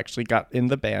never actually got in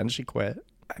the band. She quit.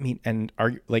 I mean, and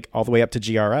like all the way up to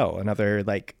GRL, another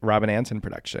like Robin Anton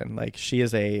production. Like she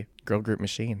is a girl group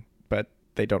machine, but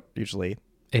they don't usually.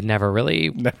 It never really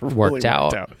worked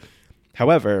out.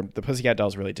 However, the Pussycat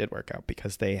Dolls really did work out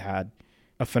because they had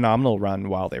a phenomenal run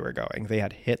while they were going. They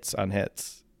had hits on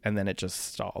hits, and then it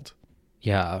just stalled.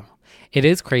 Yeah, it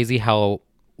is crazy how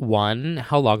long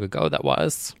ago that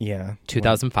was. Yeah,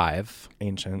 2005.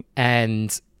 Ancient.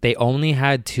 And they only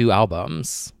had 2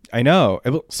 albums. I know.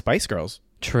 Spice Girls.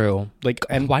 True. Like,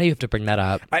 and why do you have to bring that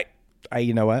up? I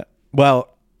you know what?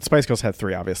 Well, Spice Girls had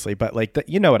 3 obviously, but like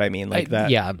you know what I mean? Like that.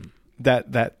 Yeah.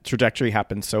 That trajectory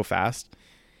happened so fast.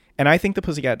 And I think the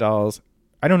Pussycat Dolls,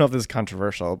 I don't know if this is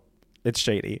controversial. It's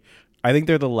shady. I think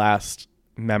they're the last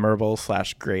memorable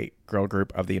 / great girl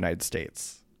group of the United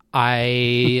States.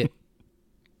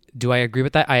 Do I agree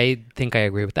with that? I think I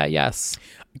agree with that. Yes.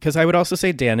 Because I would also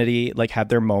say Danity like had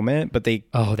their moment, but they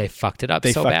fucked it up.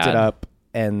 They so fucked bad. it up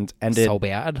and ended so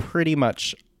bad. Pretty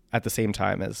much at the same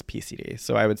time as PCD.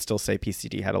 So I would still say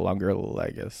PCD had a longer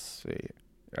legacy.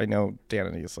 I know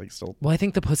Danity is like still. Well, I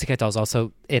think the Pussycat Dolls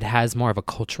also, it has more of a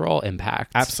cultural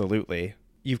impact. Absolutely.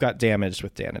 You've got Damaged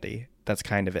with Danity. That's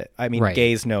kind of it. I mean, right.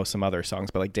 Gays know some other songs,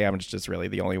 but like Damaged is really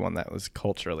the only one that was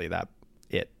culturally that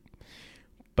it.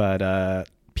 But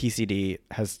PCD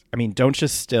has, I mean, Don't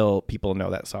Just Still, people know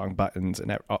that song, Buttons,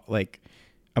 and like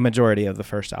a majority of the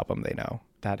first album they know.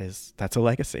 That's a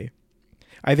legacy.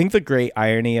 I think the great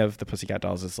irony of the Pussycat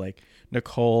Dolls is like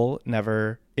Nicole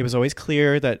it was always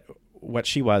clear that what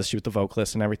she was the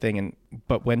vocalist and everything,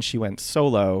 but when she went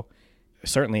solo,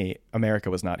 certainly America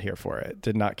was not here for it.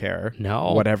 Did not care.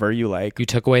 No. Whatever you like. You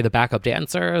took away the backup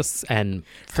dancers and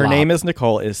Her Name is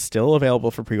Nicole is still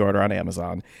available for pre-order on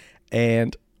Amazon.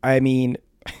 And I mean,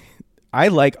 I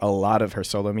like a lot of her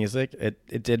solo music.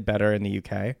 It did better in the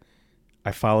UK.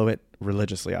 I follow it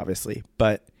religiously, obviously,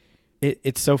 but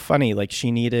it's so funny. Like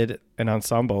she needed an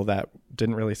ensemble that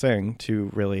didn't really sing to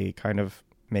really kind of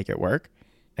make it work.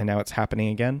 And now it's happening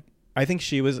again. I think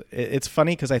it's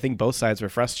funny because I think both sides were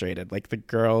frustrated. Like the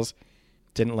girls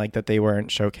didn't like that they weren't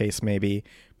showcased maybe,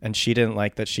 and she didn't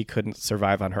like that she couldn't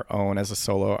survive on her own as a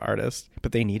solo artist,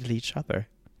 but they needed each other.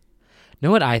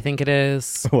 Know what I think it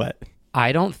is? What?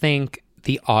 I don't think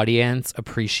the audience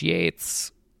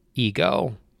appreciates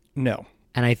ego. No.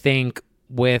 And I think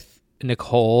with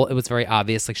Nicole, it was very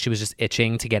obvious, like she was just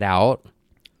itching to get out.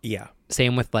 Yeah.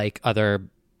 Same with like other.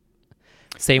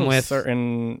 Same with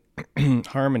certain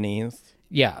harmonies.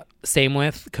 Yeah. Same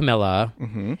with Camilla.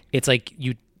 Mm-hmm. It's like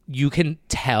you can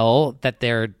tell that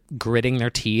they're gritting their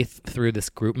teeth through this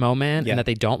group moment Yeah. and that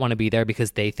they don't want to be there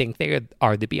because they think they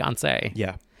are the Beyonce.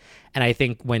 Yeah. And I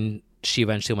think when she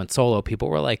eventually went solo, people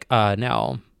were like,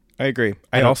 no. I agree.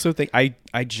 I also think I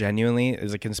genuinely,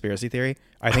 as a conspiracy theory,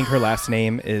 I think her last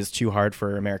name is too hard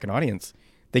for American audience.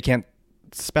 They can't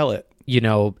spell it. You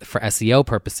know, for SEO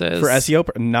purposes. For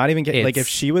SEO, not even get like if It's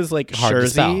she was like hard to Shurzy,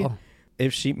 spell.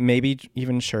 if she maybe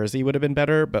even Shurzy would have been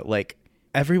better, but like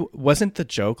wasn't the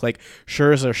joke like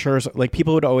Scherzer, like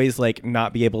people would always like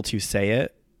not be able to say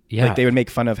it. Yeah. Like they would make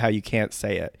fun of how you can't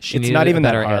say it. She It's needed not a even that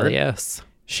better hard. alias.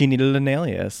 She needed an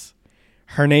alias.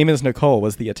 Her name is Nicole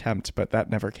was the attempt, but that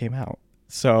never came out.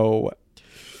 So,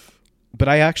 but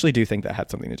I actually do think that had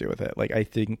something to do with it. Like I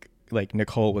think like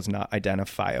Nicole was not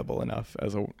identifiable enough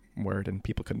as a word and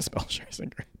people couldn't spell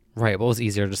Scherzinger. Right. Well, it was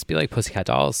easier to just be like Pussycat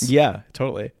Dolls. Yeah,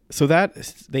 totally. So that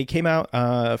they came out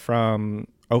from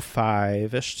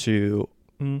 05-ish to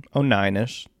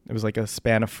 09-ish. It was like a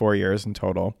span of 4 years in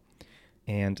total.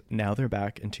 And now they're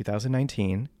back in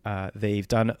 2019. They've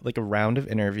done like a round of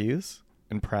interviews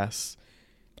and press.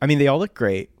 I mean, they all look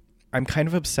great. I'm kind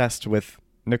of obsessed with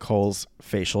Nicole's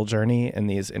facial journey in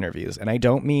these interviews. And I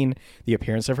don't mean the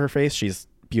appearance of her face. She's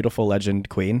beautiful legend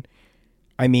queen.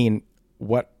 I mean,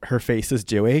 what her face is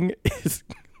doing is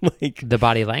like The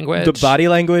body language. the body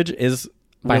language is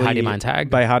By really, Heidi Montag.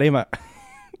 By Heidi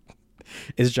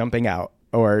is jumping out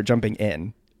or jumping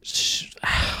in.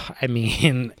 I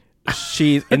mean,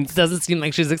 She and it doesn't seem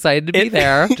like she's excited to be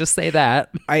there. Just say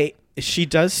that. she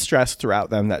does stress throughout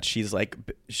them that she's like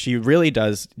she really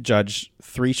does judge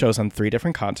 3 shows on 3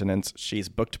 different continents. She's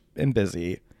booked and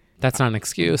busy, That's not an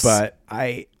excuse. but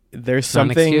there's It's not an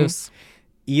something. excuse.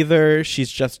 Either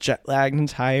she's just jet lagged and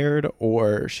tired,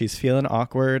 or she's feeling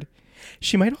awkward.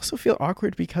 She might also feel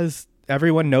awkward because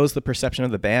everyone knows the perception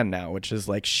of the band now, which is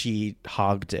like she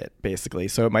hogged it basically.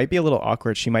 So it might be a little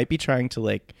awkward. She might be trying to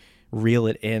like reel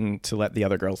it in to let the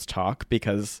other girls talk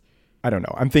because I don't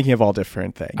know. I'm thinking of all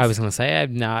different things. I was going to say,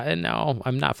 I'm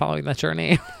not following that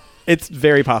journey. It's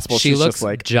very possible She she's looks just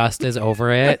like, just as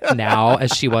over it now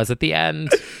as she was at the end.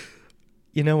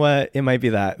 you know what? It might be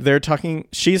that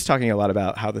she's talking a lot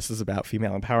about how this is about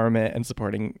female empowerment and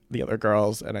supporting the other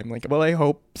girls. And I'm like, well, I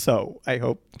hope so. I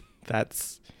hope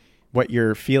that's what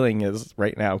your feeling is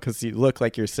right now. Cause you look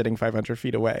like you're sitting 500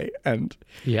 feet away and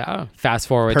Yeah. Fast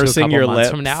forward to a Pursing couple your months lips.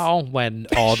 from now when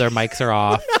all their mics are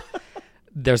off.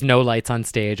 There's no lights on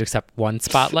stage except one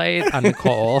spotlight on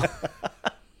Nicole.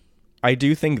 I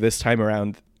do think this time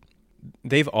around,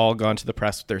 they've all gone to the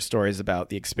press with their stories about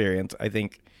the experience. I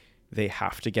think they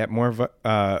have to get more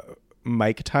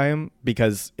mic time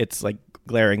because it's like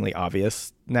glaringly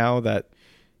obvious now that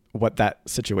what that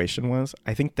situation was.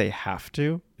 I think they have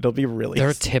to. It'll be really.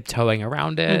 They're tiptoeing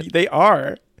around it. They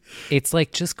are. It's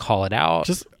like, just call it out.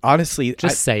 Just honestly,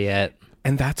 say it.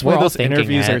 and that's we're why all those thinking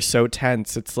interviews it. are so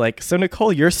tense. It's like, so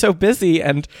Nicole, you're so busy,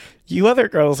 and you other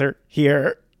girls are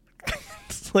here.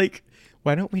 It's like,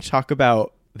 why don't we talk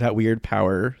about that weird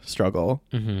power struggle?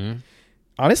 Mm-hmm.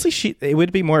 Honestly, it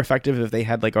would be more effective if they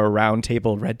had like a round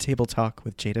table, red table talk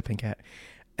with Jada Pinkett,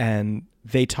 and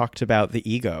they talked about the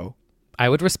ego, I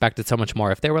would respect it so much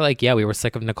more if they were like, yeah, we were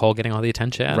sick of Nicole getting all the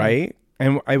attention. right?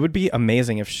 And it would be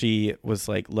amazing if she was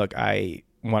like, look, I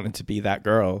wanted to be that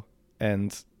girl,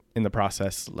 and in the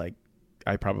process, like,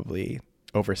 I probably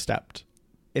overstepped.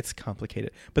 It's complicated,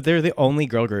 but they're the only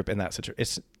girl group in that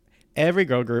situation. Every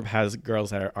girl group has girls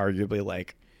that are arguably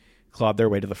like clawed their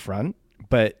way to the front,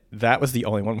 but that was the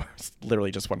only one where it's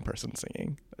literally just one person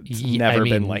singing. It's never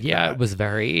been like that. It was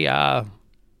very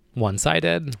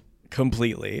one-sided.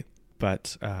 Completely.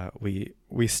 But we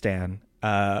stan.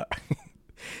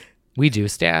 We do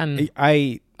stand.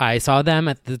 I saw them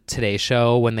at the Today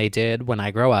Show when they did When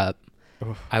I Grow Up.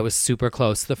 I was super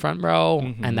close to the front row,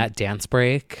 and that dance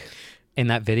break in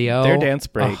that video. Their dance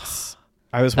breaks.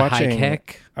 I was the watching. high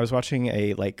kick. I was watching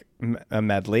a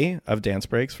medley of dance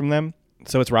breaks from them.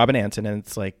 So it's Robin Anton, and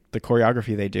it's like the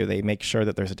choreography they do. They make sure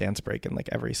that there's a dance break in like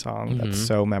every song. That's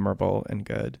so memorable and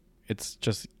good. It's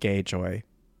just gay joy.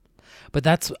 But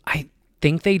I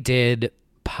think they did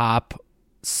pop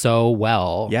so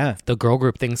well. Yeah. The girl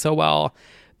group thing so well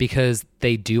because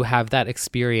they do have that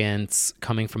experience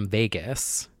coming from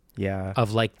Vegas. Yeah.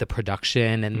 Of like the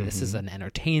production, and this is an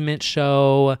entertainment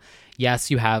show. Yes,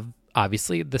 you have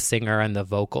obviously the singer and the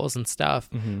vocals and stuff,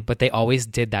 but they always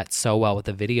did that so well with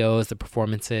the videos, the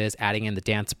performances, adding in the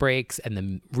dance breaks and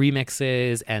the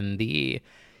remixes, and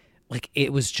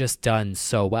it was just done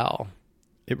so well.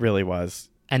 It really was.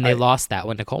 And they lost that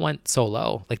when Nicole went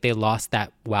solo. Like, they lost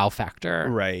that wow factor.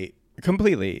 Right.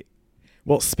 Completely.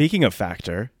 Well, speaking of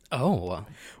factor,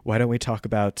 why don't we talk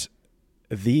about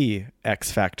the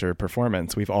X Factor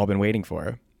performance we've all been waiting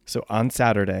for? So on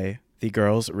Saturday, the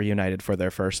girls reunited for their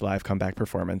first live comeback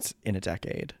performance in a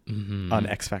decade on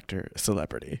X Factor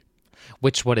Celebrity.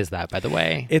 What is that, by the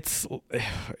way? It's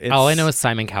all I know is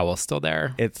Simon Cowell's still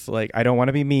there. It's like, I don't want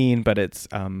to be mean, but it's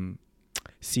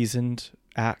seasoned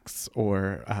acts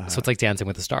or... so it's like Dancing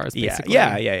with the Stars, basically.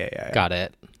 Yeah. Got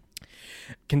it.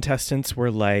 Contestants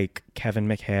were like Kevin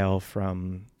McHale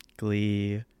from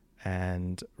Glee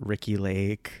and Ricky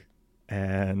Lake,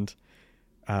 and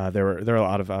there were a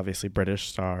lot of obviously British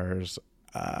stars.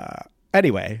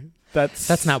 Anyway,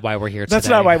 that's not why we're here today. That's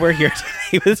not why we're here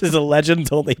today. This is a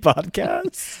Legends Only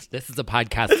podcast. This is a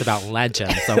podcast about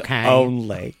legends, okay?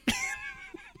 Only.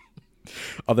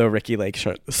 Although Ricky Lake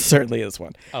certainly is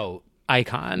one. Oh,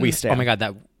 icon. We stand. Oh my God,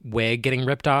 that wig getting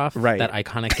ripped off. Right. That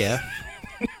iconic gif.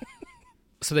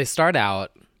 So they start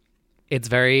out, it's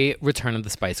very Return of the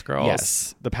Spice Girls.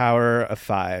 Yes. The power of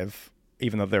 5,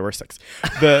 even though there were 6.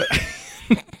 The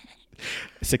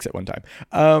 6 at one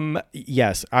time.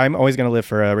 Yes, I'm always going to live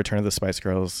for a Return of the Spice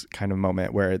Girls kind of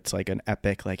moment where it's like an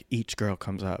epic, like each girl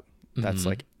comes up. That's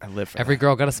like, I live for Every that.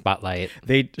 girl got a spotlight.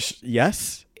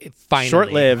 Yes. Finally.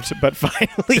 Short-lived, but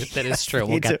finally. That is true.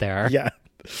 We'll get there. Yeah.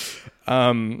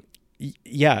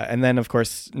 Yeah, and then of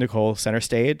course Nicole center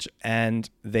stage, and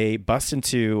they bust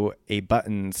into a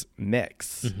Buttons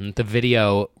mix. The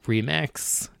video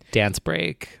remix, Dance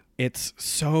Break. It's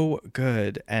so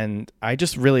good, and I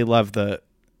just really love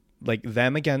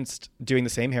them against doing the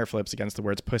same hair flips against the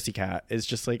words pussycat is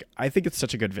just like, I think it's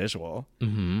such a good visual.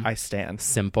 I stand.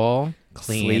 Simple,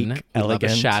 clean, Sleek, we love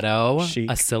elegant, a shadow, chic.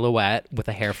 a silhouette with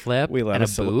a hair flip, We love and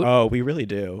a boot. Oh, we really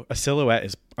do. A silhouette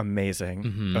is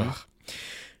amazing. Ugh.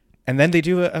 And then they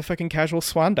do a fucking casual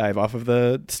swan dive off of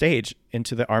the stage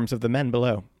into the arms of the men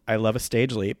below. I love a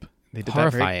stage leap. They did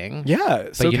Horrifying. That yeah,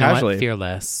 But so you know casually. what?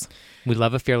 Fearless. We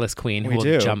love a fearless queen who We will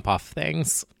do. jump off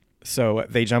things. So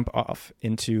they jump off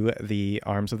into the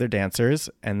arms of their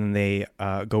dancers, and then they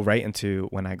go right into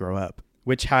When I Grow Up,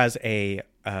 which has a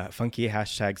funky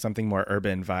hashtag something more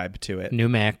urban vibe to it. New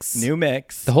mix.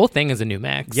 The whole thing is a new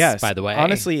mix, yes, by the way.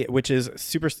 Honestly, which is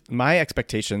super. My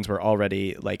expectations were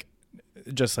already like,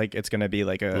 just like it's going to be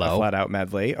like a flat out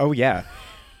medley. Oh yeah.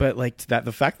 But like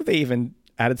the fact that they even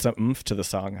added some oomph to the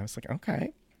song, I was like,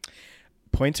 okay.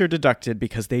 Points are deducted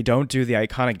because they don't do the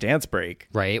iconic dance break.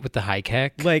 Right, with the high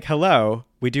kick. Like, hello,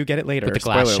 we do get it later. With the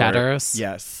glass Spoiler alert. shatters.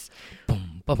 Yes.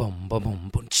 Boom, boom, boom, boom, boom,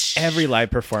 boom. Every live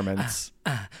performance.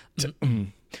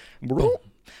 Whoop.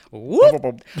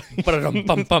 Ba-da-dum,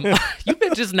 bum, bum. You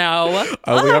bitches know.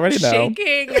 Oh, we already know.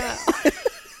 Shaking.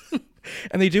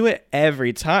 And they do it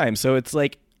every time. So it's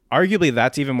like, arguably,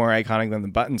 that's even more iconic than the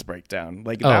Buttons breakdown.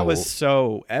 Like, that was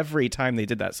so every time they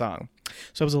did that song.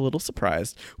 So I was a little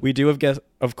surprised. We do,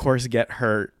 of course, get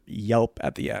her yelp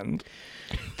at the end.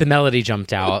 The melody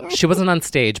jumped out. She wasn't on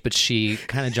stage, but she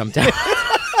kind of jumped out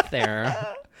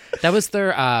there. That was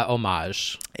their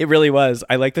homage. It really was.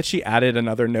 I like that she added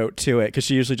another note to it because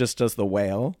she usually just does the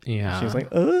wail. Yeah. She was like,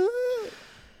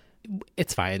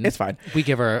 It's fine. It's fine. We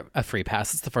give her a free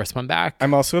pass. It's the first one back.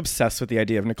 I'm also obsessed with the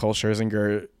idea of Nicole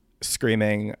Scherzinger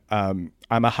screaming, I'm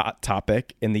a hot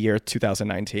topic in the year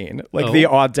 2019. Like, the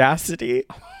audacity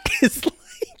is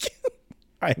like,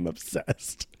 I am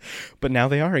obsessed. But now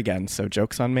they are again, so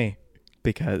joke's on me,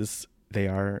 because they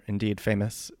are indeed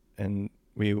famous, and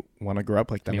we want to grow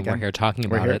up like them again. We're here talking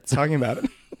about We're here it. talking about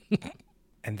it.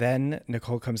 And then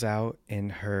Nicole comes out in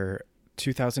her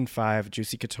 2005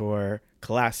 Juicy Couture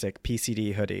classic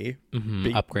PCD hoodie.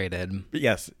 Upgraded.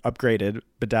 Yes, upgraded,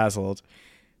 bedazzled.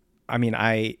 I mean,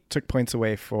 I took points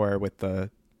away with the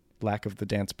lack of the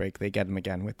dance break. They get them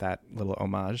again with that little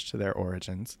homage to their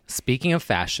origins. Speaking of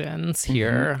fashions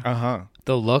here, Uh-huh.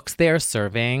 the looks they are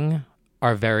serving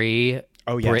are very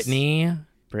Britney.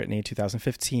 Britney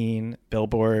 2015,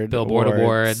 Billboard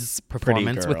Awards, Pretty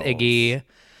performance with Girls. Iggy.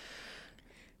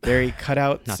 Very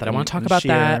cutouts. Not that I want to talk and about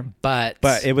sheer, that,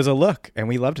 but it was a look, and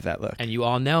we loved that look. And you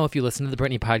all know, if you listen to the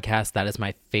Britney podcast, that is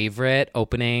my favorite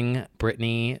opening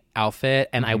Britney outfit.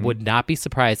 And I would not be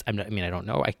surprised. I don't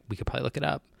know. We could probably look it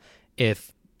up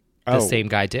if the same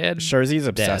guy did. Scherzy's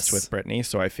obsessed this. with Britney,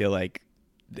 so I feel like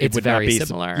It's would very not be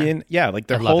similar. Yeah, like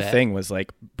their I love whole it. thing was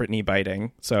like Britney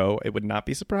biting. So it would not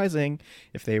be surprising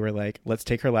if they were like, let's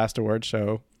take her last award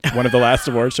show, one of the last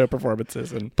award show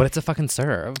performances. But it's a fucking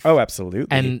serve. Oh, absolutely.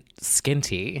 And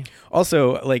skinty.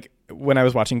 Also, like, when I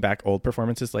was watching back old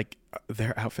performances, like,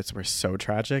 their outfits were so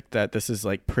tragic that this is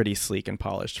like pretty sleek and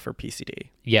polished for PCD.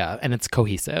 Yeah, and it's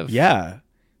cohesive. Yeah.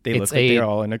 They look like they're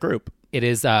all in a group. It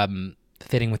is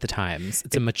fitting with the times.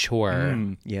 It's a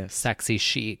mature, yes, sexy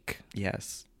chic.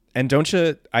 Yes. And don't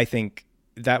you, I think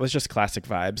that was just classic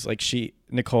vibes. Like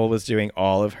Nicole was doing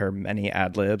all of her many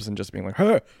ad libs and just being like,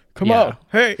 hey, come on.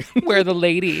 Hey. We're the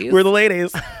ladies. We're the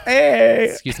ladies. Hey.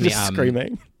 Excuse me. Just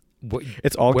screaming.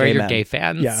 It's all where gay are your men. gay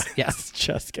fans? Yeah. Yes. It's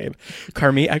just gay.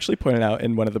 Carmit actually pointed out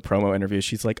in one of the promo interviews,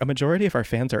 she's like, a majority of our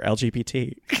fans are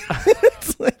LGBT.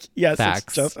 It's like, yes, Facts.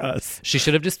 It's just us. She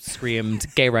should have just screamed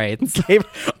gay rights.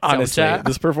 Honestly, ya?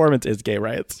 this performance is gay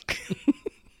rights.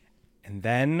 And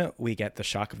then we get the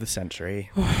shock of the century.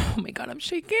 Oh my God, I'm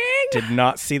shaking. Did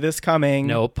not see this coming.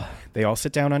 Nope. They all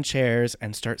sit down on chairs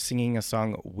and start singing a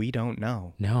song we don't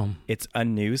know. No. It's a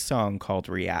new song called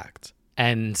React.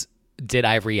 And did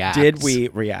I react? Did we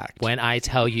react? When I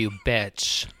tell you,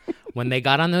 bitch, when they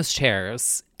got on those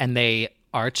chairs and they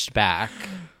arched back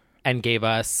and gave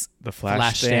us the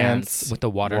flash dance with the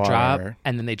water drop,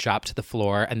 and then they dropped to the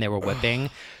floor and they were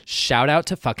whipping. Shout out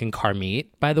to fucking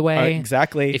Carmit, by the way.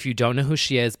 Exactly. If you don't know who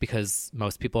she is, because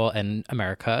most people in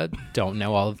America don't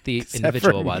know all of the Except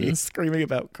individual for me ones. Screaming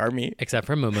about Carmit. Except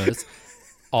for Muumuu's.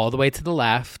 All the way to the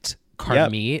left,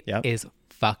 Carmit is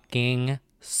fucking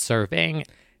serving.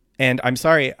 And I'm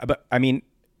sorry, but I mean,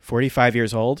 45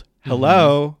 years old.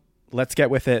 Hello. Let's get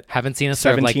with it. Haven't seen a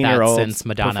serve like that since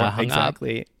Madonna hung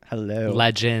exactly. up. Hello.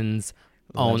 Legends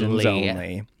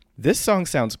only. This song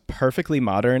sounds perfectly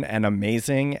modern and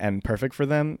amazing and perfect for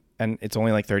them. And it's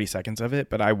only like 30 seconds of it,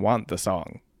 but I want the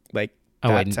song. Like,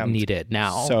 I need it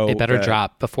now. So it better good.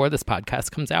 drop before this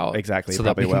podcast comes out. Exactly. So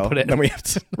Probably that we can will. put it. Then we have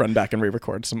to run back and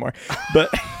re-record some more.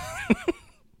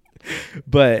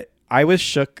 But I was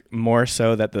shook more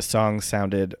so that the song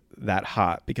sounded that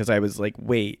hot, because I was like,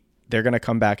 wait, they're going to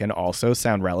come back and also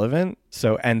sound relevant.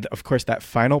 So, and of course that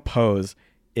final pose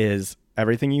is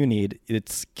everything you need.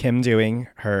 It's Kim doing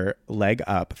her leg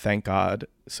up, thank God.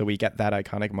 So we get that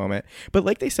iconic moment. But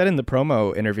like they said in the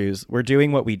promo interviews, we're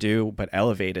doing what we do, but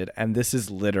elevated. And this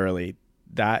is literally,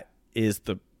 that is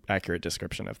the accurate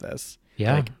description of this.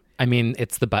 Yeah. Like, I mean,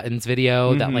 it's the buttons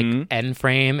video. That like end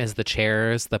frame is the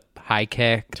chairs, the high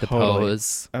kick, the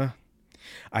pose.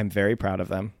 I'm very proud of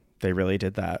them. They really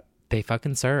did that. They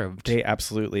fucking served. They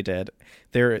absolutely did.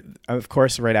 There, of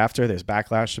course, right after there's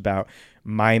backlash about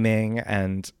miming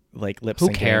and like lip syncing.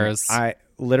 Who cares?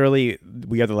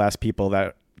 We are the last people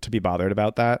that to be bothered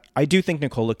about that. I do think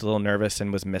Nicole looked a little nervous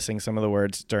and was missing some of the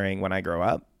words during When I Grow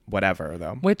Up. Whatever,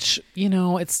 though. Which,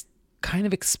 it's kind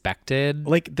of expected.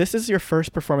 Like, this is your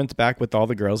first performance back with all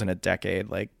the girls in a decade.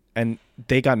 Like, and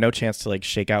they got no chance to like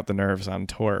shake out the nerves on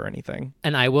tour or anything.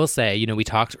 And I will say, we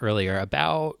talked earlier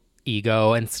about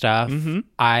ego and stuff.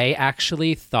 I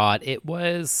actually thought it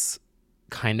was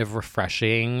kind of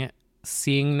refreshing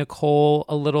seeing Nicole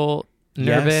a little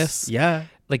nervous. Yes. Yeah.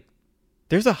 Like,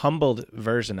 there's a humbled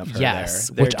version of her there.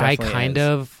 Which I definitely kind is.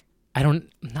 of, I don't,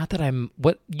 not that I'm,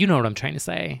 what I'm trying to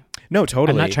say. No,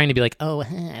 totally. I'm not trying to be like, oh,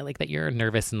 I like that you're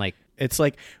nervous and like. It's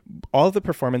like all of the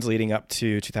performance leading up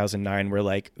to 2009 were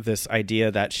like this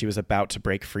idea that she was about to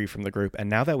break free from the group. And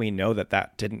now that we know that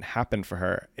that didn't happen for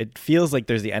her, it feels like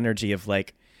there's the energy of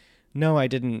like, no, I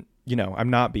didn't, I'm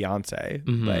not Beyonce.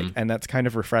 Like, and that's kind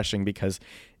of refreshing because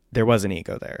there was an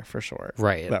ego there for sure.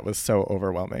 Right. That was so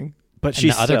overwhelming. But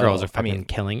And the other girls are fucking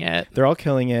killing it. They're all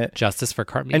killing it. Justice for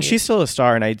Carmit. And she's still a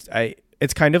star. And I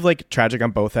it's kind of like tragic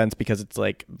on both ends because it's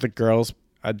like the girls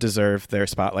deserve their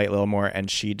spotlight a little more,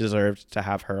 and she deserved to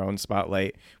have her own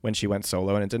spotlight when she went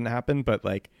solo and it didn't happen. But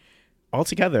like all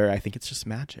together, I think it's just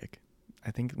magic. I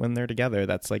think when they're together,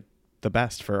 that's like the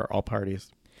best for all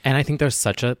parties. And I think there's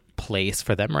such a place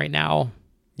for them right now.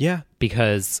 Yeah.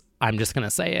 Because I'm just going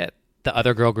to say it. The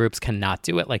other girl groups cannot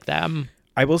do it like them.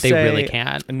 I will say they really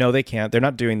can't. No, they can't. They're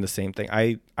not doing the same thing.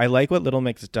 I like what Little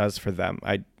Mix does for them.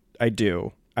 I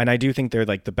do. And I do think they're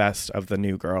like the best of the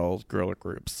new girl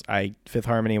groups. Fifth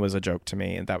Harmony was a joke to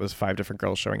me, and that was 5 different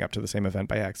girls showing up to the same event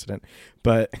by accident.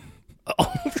 But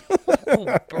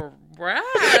Brad.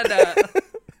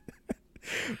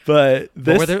 But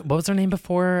this what was her name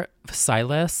before?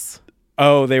 Silas?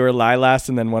 Oh, they were Lilas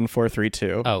and then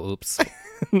 1432. Oh, oops.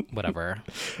 Whatever.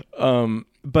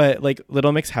 But like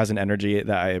Little Mix has an energy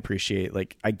that I appreciate.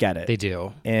 Like I get it. They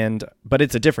do. But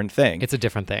it's a different thing. It's a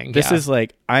different thing. This is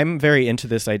like, I'm very into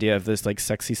this idea of this like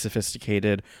sexy,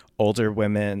 sophisticated, older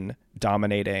women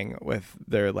dominating with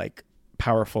their like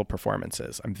powerful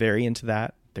performances. I'm very into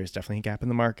that. There's definitely a gap in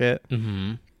the market.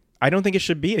 Mm-hmm. I don't think it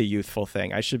should be a youthful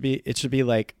thing. It should be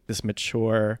like this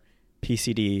mature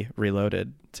PCD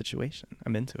Reloaded situation.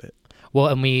 I'm into it. Well,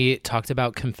 and we talked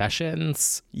about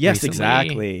Confessions. Yes, recently,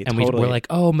 exactly. And totally. we're like,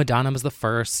 oh, Madonna was the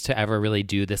first to ever really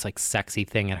do this like sexy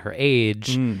thing at her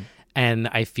age. And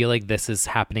I feel like this is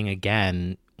happening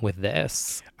again with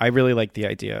this. I really like the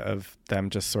idea of them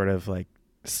just sort of like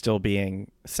still being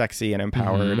sexy and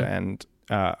empowered and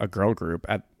a girl group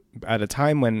at a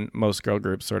time when most girl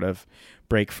groups sort of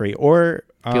break free or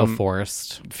Feel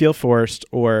forced,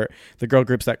 or the girl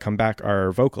groups that come back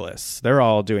are vocalists. They're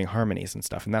all doing harmonies and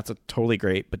stuff, and that's a totally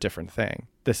great but different thing.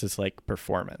 This is like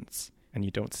performance, and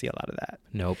you don't see a lot of that.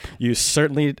 Nope. You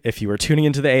certainly, if you were tuning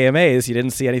into the AMAs, you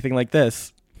didn't see anything like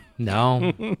this.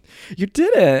 No. You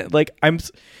didn't. Like,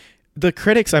 the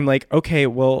critics, I'm like, okay,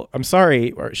 well, I'm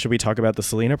sorry. Or should we talk about the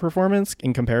Selena performance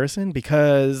in comparison?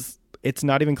 Because it's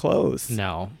not even close.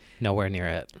 No, nowhere near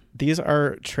it. These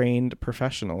are trained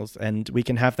professionals, and we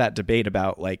can have that debate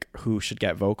about like who should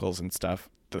get vocals and stuff.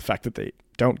 The fact that they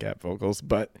don't get vocals,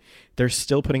 but they're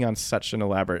still putting on such an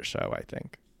elaborate show, I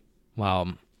think.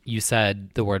 Well, you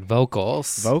said the word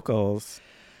vocals. Vocals.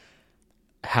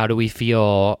 How do we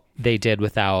feel they did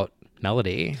without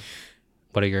melody?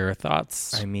 What are your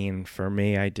thoughts? I mean, for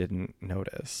me, I didn't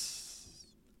notice.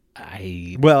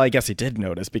 I guess he did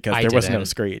notice because there was no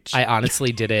screech. I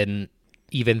honestly didn't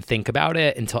even think about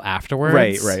it until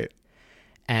afterwards. Right.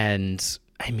 And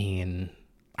I mean,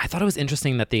 I thought it was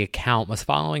interesting that the account was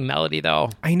following Melody, though.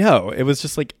 I know. It was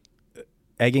just like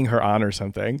egging her on or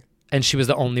something. And she was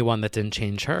the only one that didn't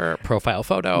change her profile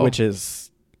photo. Which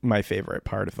is my favorite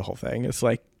part of the whole thing. It's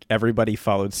like everybody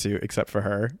followed suit except for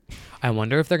her. I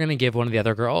wonder if they're going to give one of the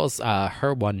other girls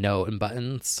her one note and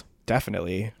buttons.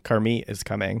 Definitely. Carmit is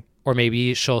coming. Or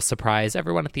maybe she'll surprise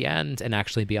everyone at the end and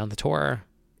actually be on the tour.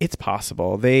 It's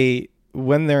possible.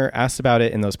 When they're asked about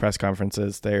it in those press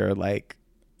conferences, they're like,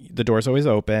 the door's always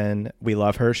open. We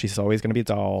love her. She's always going to be a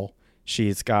doll.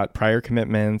 She's got prior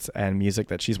commitments and music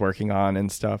that she's working on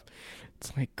and stuff.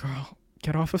 It's like, girl,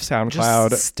 get off of SoundCloud.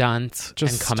 Just stunt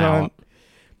and come out.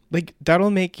 Like,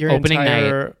 that'll make your opening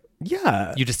entire... night.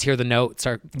 Yeah. You just hear the note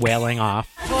start wailing off.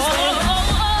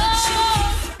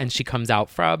 And she comes out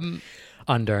from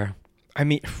under. I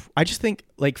mean, I just think,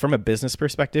 like, from a business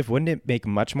perspective, wouldn't it make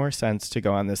much more sense to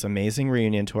go on this amazing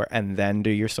reunion tour and then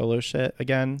do your solo shit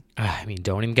again? I mean,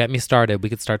 don't even get me started. We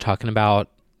could start talking about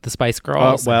the Spice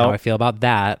Girls and how I feel about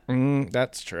that.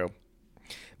 That's true.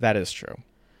 That is true.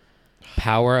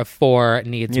 Power of Four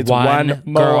needs one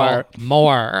girl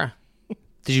more.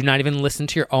 Did you not even listen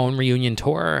to your own reunion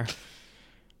tour?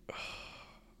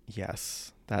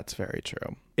 Yes, that's very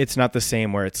true. It's not the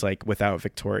same where it's like without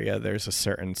Victoria, there's a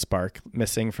certain spark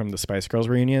missing from the Spice Girls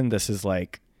reunion. This is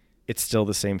like, it's still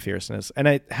the same fierceness. And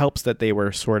it helps that they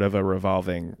were sort of a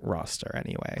revolving roster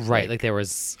anyway. Right. Like there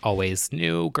was always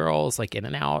new girls like in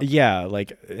and out. Yeah.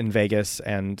 Like in Vegas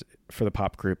and for the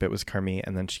pop group, it was Carmit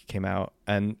and then she came out.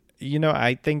 And, you know,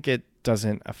 I think it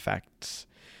doesn't affect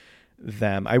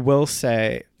them. I will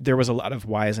say there was a lot of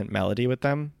why isn't Melody with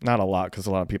them? Not a lot because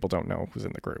a lot of people don't know who's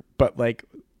in the group. But like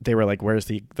they were like, where's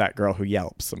that girl who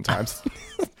yelps sometimes?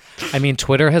 I mean,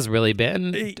 Twitter has really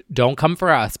been, don't come for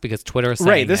us because Twitter is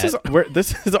saying right.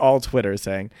 This is all Twitter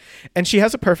saying. And she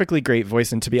has a perfectly great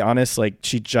voice. And to be honest, like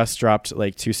she just dropped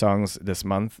like 2 songs this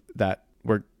month that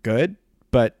were good.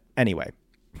 But anyway,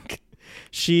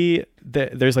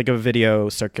 there's like a video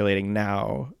circulating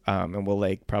now, and we'll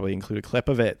like probably include a clip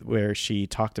of it where she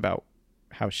talked about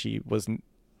how she was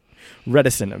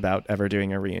reticent about ever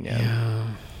doing a reunion. Yeah.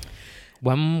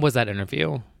 When was that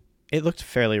interview? It looked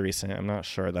fairly recent. I'm not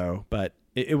sure though, but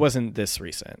it wasn't this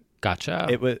recent. Gotcha.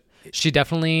 It was. She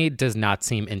definitely does not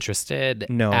seem interested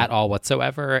at all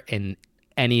whatsoever in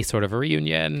any sort of a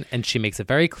reunion, and she makes it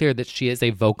very clear that she is a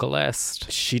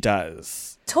vocalist. She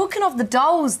does. Talking of the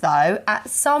dolls, though, at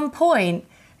some point,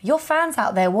 your fans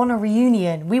out there want a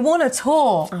reunion. We want a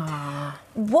tour. Aww.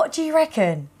 What do you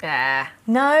reckon?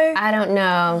 No? I don't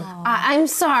know. I'm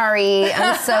sorry.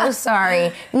 I'm so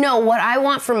sorry. No, what I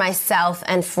want for myself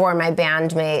and for my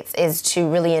bandmates is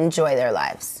to really enjoy their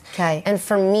lives. Okay. And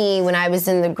for me, when I was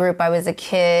in the group, I was a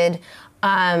kid.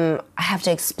 I have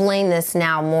to explain this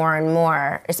now more and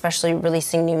more, especially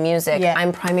releasing new music. Yeah.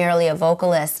 I'm primarily a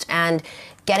vocalist, and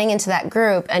getting into that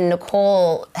group, and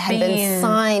Nicole had been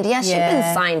signed. Yeah, she'd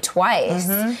been signed twice.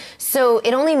 Mm-hmm. So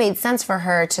it only made sense for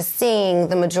her to sing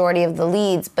the majority of the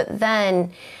leads, but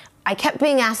then I kept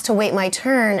being asked to wait my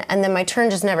turn, and then my turn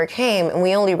just never came, and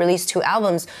we only released 2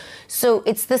 albums. So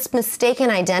it's this mistaken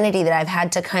identity that I've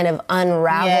had to kind of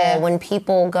unravel when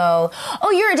people go,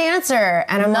 oh, you're a dancer.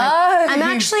 And I'm like, I'm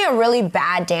actually a really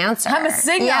bad dancer. I'm a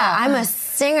singer. Yeah, I'm a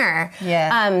singer.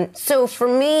 Yeah. So for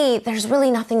me, there's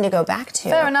really nothing to go back to.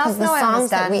 Fair enough. Because the songs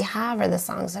that we have are the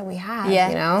songs that we have,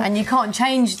 you know? And you can't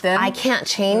change them. I can't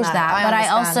change that.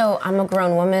 But I'm a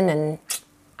grown woman, and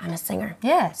I'm a singer.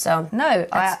 Yeah. So no, I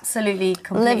absolutely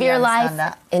completely live your life, understand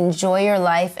that. enjoy your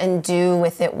life, and do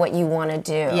with it what you want to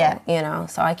do. Yeah. You know,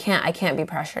 so I can't be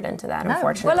pressured into that, No,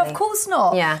 unfortunately. well, of course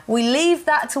not. Yeah. We leave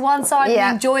that to one side Yeah.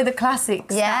 and enjoy the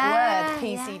classics. Yeah. That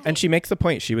word, PCD. And she makes the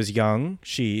point. She was young.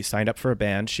 She signed up for a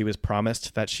band. She was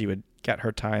promised that she would get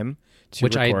her time to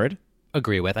Which record. I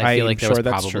agree with. I feel like there was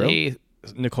probably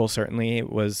Nicole certainly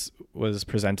was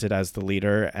presented as the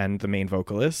leader and the main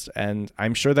vocalist, and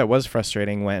I'm sure that was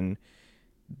frustrating when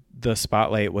the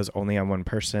spotlight was only on one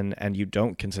person and you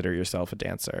don't consider yourself a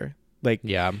dancer. Like,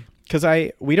 yeah, because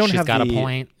we don't She's have got the, a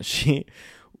point.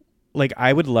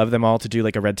 I would love them all to do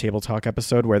like a Red Table Talk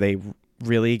episode where they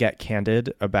really get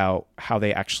candid about how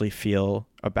they actually feel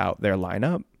about their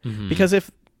lineup. Mm-hmm. Because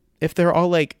if they're all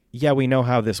like, yeah, we know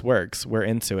how this works, we're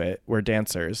into it, we're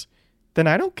dancers, then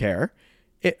I don't care.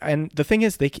 And the thing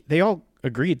is, they all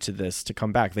agreed to this to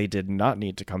come back. They did not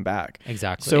need to come back.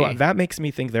 Exactly. So that makes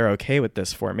me think they're okay with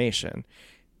this formation.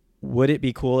 Would it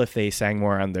be cool if they sang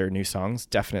more on their new songs?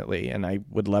 Definitely. And I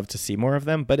would love to see more of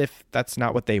them. But if that's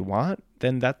not what they want,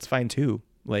 then that's fine too.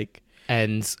 Like,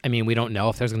 and I mean, we don't know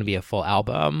if there's going to be a full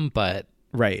album, but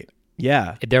right.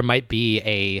 Yeah. there might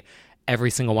be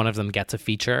every single one of them gets a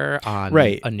feature on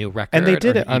a new record, and they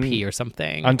did or it an on EP or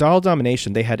something. On Doll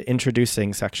Domination, they had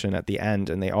introducing section at the end,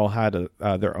 and they all had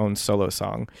their own solo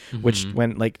song, which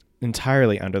went like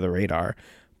entirely under the radar.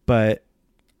 But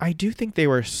I do think they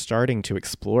were starting to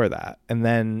explore that, and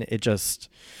then it just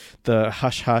the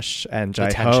Hush Hush and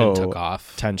Jai Ho took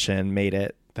off. Tension made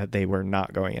it that they were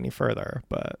not going any further.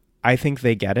 But I think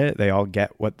they get it. They all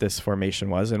get what this formation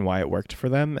was and why it worked for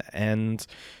them. And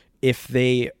if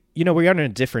they, we're in a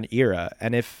different era,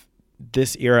 and if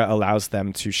this era allows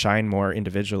them to shine more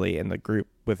individually in the group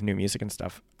with new music and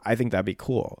stuff, I think that'd be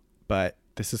cool. But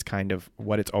this is kind of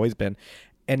what it's always been.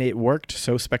 And it worked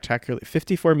so spectacularly.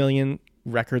 54 million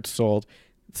records sold,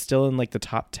 still in like the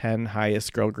top 10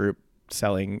 highest girl group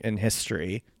selling in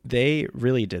history. They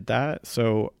really did that.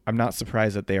 So I'm not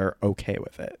surprised that they are okay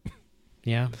with it.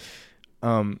 Yeah.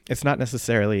 It's not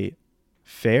necessarily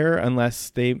fair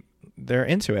unless they're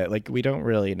into it. Like, we don't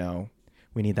really know.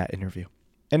 We need that interview.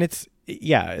 And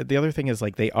the other thing is,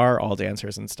 like, they are all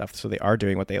dancers and stuff, so they are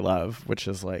doing what they love, which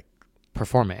is like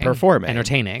performing,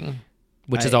 entertaining,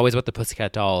 which is always what the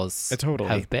Pussycat Dolls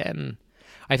have been.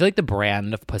 I feel like the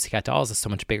brand of Pussycat Dolls is so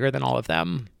much bigger than all of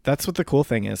them. That's what the cool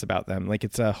thing is about them. Like,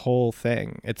 it's a whole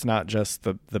thing. It's not just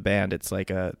the band. It's like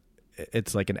an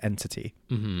entity.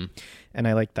 Mm-hmm. And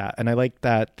I like that. And I like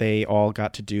that they all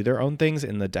got to do their own things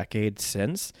in the decade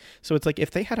since. So it's like,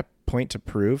 if they had a point to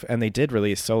prove and they did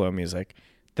release solo music,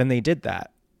 then they did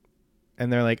that.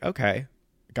 And they're like, okay,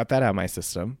 got that out of my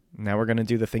system. Now we're going to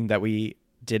do the thing that we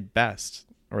did best,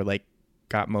 or like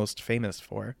got most famous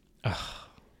for. Ugh.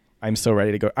 I'm so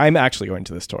ready to go. I'm actually going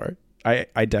to this tour.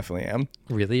 I definitely am.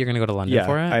 Really? You're going to go to London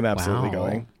for it? I'm absolutely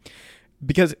going.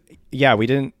 Because, we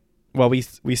didn't, well, we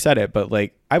said it, but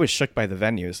like, I was shook by the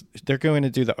venues. They're going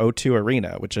to do the O2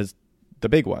 Arena, which is the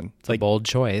big one. It's like a bold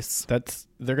choice.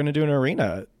 They're going to do an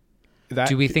arena.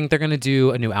 Do we think they're going to do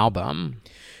a new album?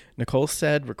 Nicole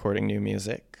said recording new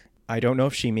music. I don't know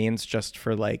if she means just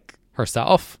for like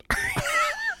herself.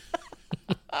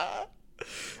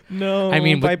 No, I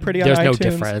mean, buy Pretty on there's no iTunes.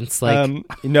 Difference.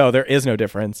 Like, no, there is no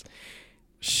difference.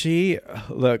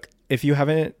 Look, if you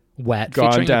haven't Wet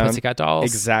gone featuring down, the Pussycat Dolls,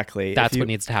 exactly. That's what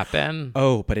needs to happen.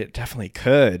 Oh, but it definitely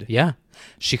could. Yeah,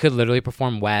 she could literally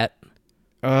perform Wet.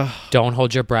 Don't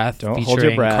Hold Your Breath. Don't featuring Hold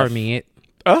Your Breath. Carmit.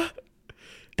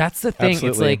 That's the thing. Absolutely.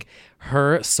 It's like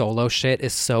her solo shit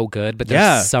is so good, but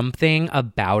there's something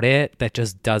about it that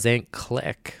just doesn't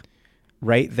click.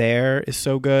 Right There is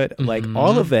so good. Mm-hmm. Like,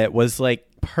 all of it was like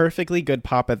perfectly good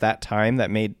pop at that time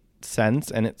that made sense,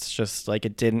 and it's just like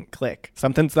it didn't click.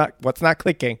 What's not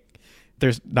clicking?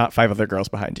 There's not 5 other girls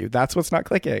behind you. That's what's not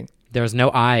clicking. There's no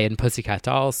I in Pussycat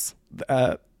Dolls.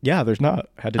 Yeah, there's not.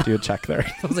 Had to do a check there.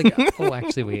 I was like, oh,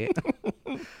 actually, wait.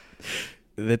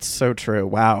 That's so true.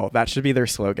 Wow, that should be their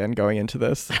slogan going into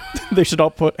this. They should all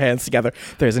put hands together.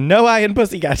 There's no I in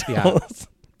Pussycat Dolls. Yeah.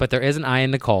 But there is an I in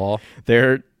Nicole.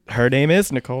 Her name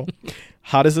is Nicole.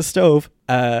 Hot as a stove.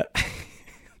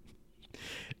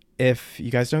 If you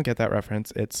guys don't get that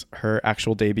reference, it's her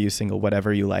actual debut single,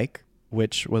 Whatever You Like,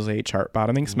 which was a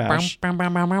chart-bottoming smash.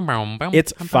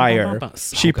 It's fire.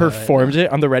 So she good. performed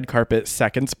it on the red carpet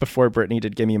seconds before Britney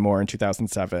did Gimme More in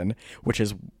 2007, which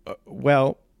is,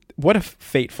 what a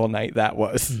fateful night that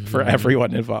was for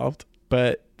everyone involved.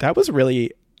 But that was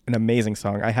really an amazing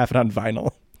song. I have it on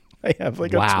vinyl. I have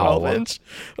like a 12-inch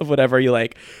of Whatever You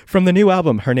Like from the new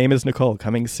album. Her Name is Nicole,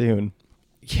 coming soon.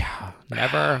 Yeah,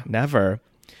 never. Never.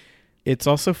 It's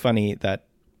also funny that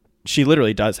she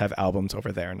literally does have albums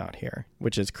over there, not here,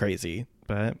 which is crazy.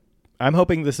 But I'm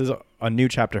hoping this is a new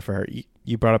chapter for her.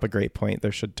 You brought up a great point.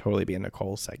 There should totally be a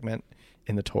Nicole segment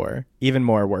in the tour. Even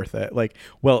more worth it. Like,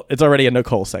 well, it's already a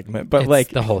Nicole segment, but like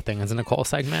the whole thing is a Nicole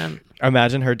segment.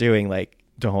 Imagine her doing like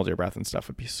Don't Hold Your Breath and stuff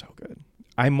would be so good.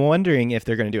 I'm wondering if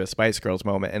they're going to do a Spice Girls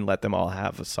moment and let them all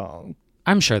have a song.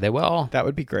 I'm sure they will. That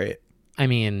would be great. I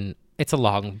mean, it's a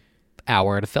long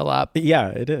hour to fill up. Yeah,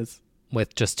 it is.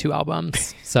 With just 2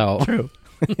 albums. So True.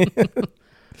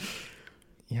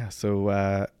 Yeah,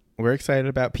 so we're excited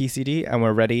about PCD and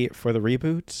we're ready for the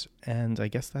reboot. And I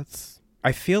guess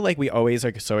I feel like we always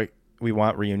are we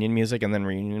want reunion music, and then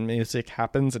reunion music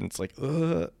happens and it's like,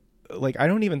 ugh. Like, I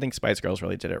don't even think Spice Girls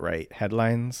really did it right.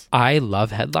 Headlines. I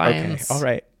love headlines.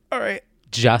 Okay. All right.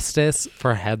 Justice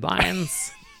for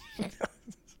headlines.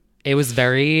 It was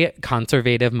very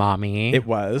conservative mommy. It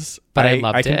was. But I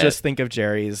loved it. I can just think of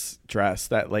Jerry's dress,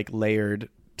 that like layered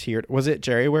tiered. Was it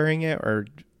Jerry wearing it or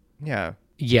yeah?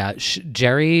 Yeah.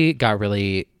 Jerry got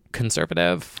really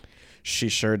conservative. She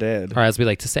sure did. Or as we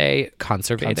like to say,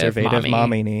 conservative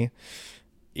mommy.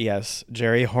 Yes,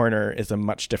 Jerry Horner is a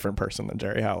much different person than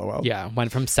Jerry Halliwell. Yeah,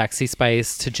 went from sexy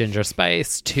Spice to ginger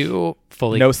Spice to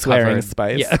fully no swearing covered.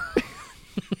 Spice. Yeah.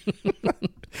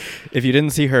 If you didn't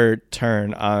see her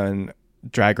turn on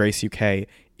Drag Race UK,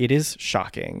 it is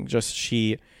shocking. Just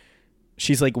she's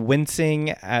like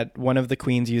wincing at one of the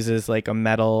queens uses like a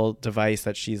metal device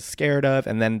that she's scared of,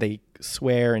 and then they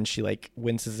swear and she like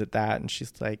winces at that, and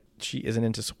she's like, she isn't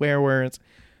into swear words.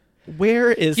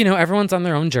 Where is... everyone's on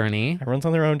their own journey. Everyone's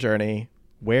on their own journey.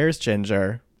 Where's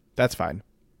Ginger? That's fine.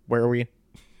 Where are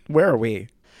we?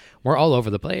 We're all over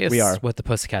the place. We are. With the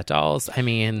Pussycat Dolls. I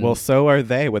mean... Well, so are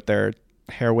they with their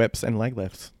hair whips and leg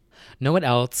lifts. Know what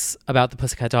else about the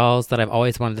Pussycat Dolls that I've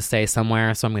always wanted to say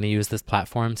somewhere, so I'm going to use this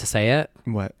platform to say it?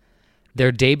 What?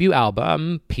 Their debut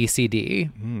album,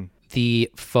 PCD,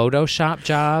 the Photoshop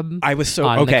job I was so...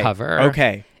 on the cover...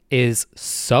 Okay. Is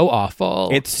so awful.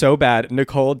 It's so bad.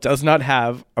 Nicole does not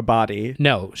have a body.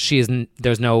 No,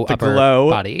 there's no upper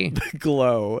body. The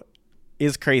glow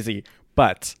is crazy.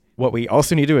 But what we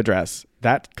also need to address,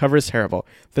 that cover is terrible.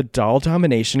 The Doll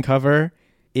Domination cover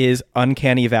is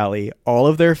Uncanny Valley. All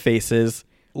of their faces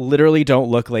literally don't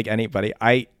look like anybody.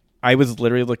 I was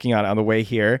literally looking at it on the way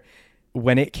here.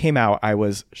 When it came out, I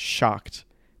was shocked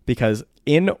because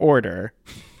in order...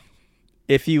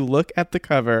 If you look at the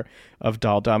cover of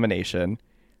Doll Domination,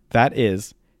 that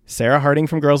is Sarah Harding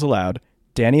from Girls Aloud,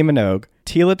 Danny Minogue,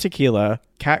 Tila Tequila,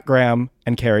 Kat Graham,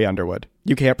 and Carrie Underwood.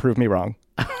 You can't prove me wrong.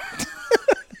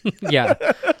 Yeah.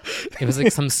 It was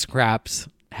like some scrapped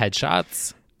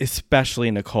headshots. Especially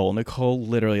Nicole. Nicole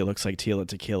literally looks like Tila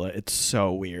Tequila. It's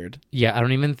so weird. Yeah, I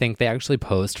don't even think they actually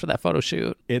posed for that photo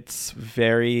shoot. It's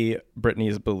very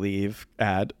Britney's Believe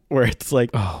ad where it's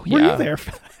like, oh, were you there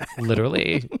for that?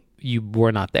 Literally. You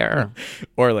were not there.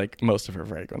 Or like most of her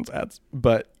fragrance ads.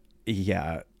 But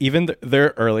yeah, even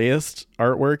their earliest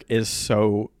artwork is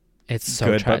so good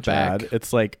tragic. But bad.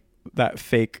 It's like that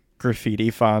fake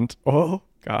graffiti font. Oh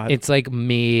God. It's like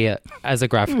me as a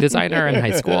graphic designer in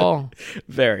high school.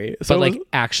 Very. But like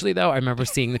actually though, I remember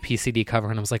seeing the PCD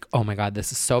cover and I was like, oh my God,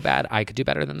 this is so bad. I could do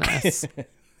better than this.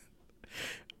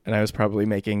 And I was probably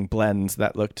making blends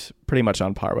that looked pretty much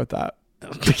on par with that.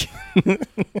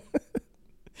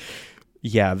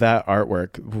 Yeah, that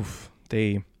artwork. Oof,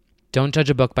 they don't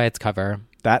judge a book by its cover.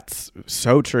 That's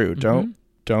so true. Don't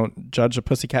judge a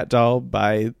pussycat doll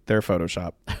by their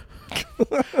Photoshop.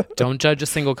 Don't judge a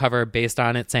single cover based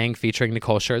on it saying featuring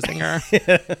Nicole Scherzinger.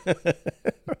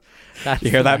 You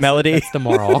hear that melody? That's the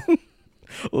moral.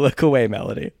 Look away,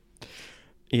 melody.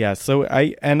 Yeah, so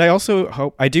I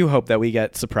do hope that we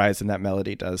get surprised and that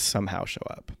Melody does somehow show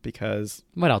up, because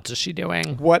what else is she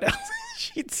doing? What else is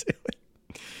she doing?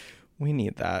 We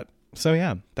need that. So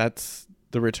yeah, that's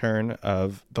the return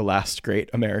of the last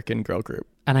great American girl group.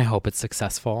 And I hope it's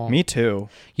successful. Me too.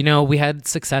 We had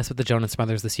success with the Jonas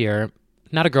Brothers this year.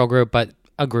 Not a girl group, but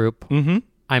a group. Mm-hmm.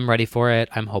 I'm ready for it.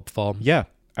 I'm hopeful. Yeah,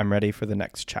 I'm ready for the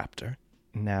next chapter.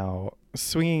 Now,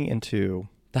 swinging into...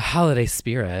 the holiday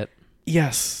spirit.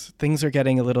 Yes, things are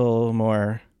getting a little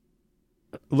more...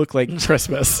 look like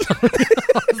Christmas.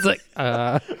 I was like,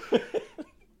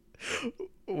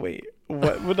 Wait,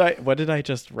 what did I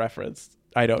just reference?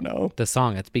 I don't know. The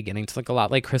song, it's beginning to look a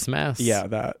lot like Christmas. Yeah,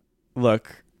 that.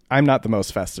 Look, I'm not the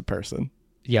most festive person.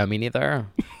 Yeah, me neither.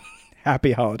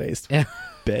 Happy holidays, yeah.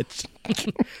 Bitch.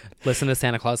 Listen to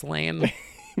Santa Claus Lane.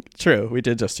 True, we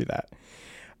did just do that.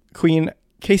 Queen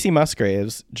Casey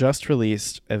Musgraves just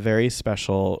released a very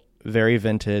special, very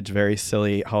vintage, very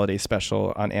silly holiday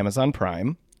special on Amazon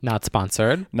Prime. Not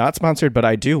sponsored. Not sponsored, but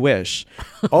I do wish.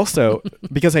 Also,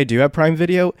 because I do have Prime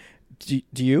Video, do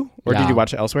you? Or did Yeah. you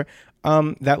watch it elsewhere?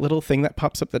 That little thing that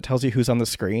pops up that tells you who's on the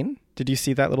screen. Did you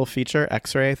see that little feature?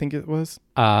 X-ray, I think it was.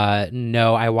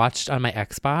 No, I watched on my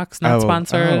Xbox, not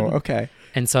sponsored. Oh, okay.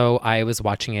 And so I was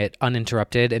watching it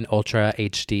uninterrupted in Ultra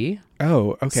HD.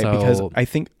 Oh, okay. So- Because I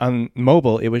think on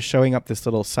mobile, it was showing up this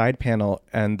little side panel,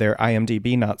 and their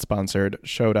IMDb not sponsored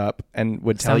showed up and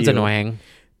would tell Sounds you. annoying.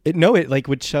 It like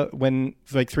would show when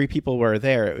like 3 people were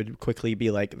there. It would quickly be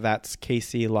like, that's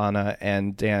Casey, Lana,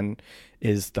 and Dan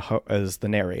is the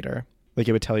narrator. Like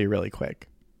it would tell you really quick.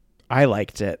 I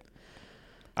liked it.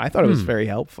 I thought it was very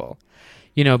helpful.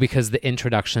 You know, because the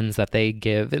introductions that they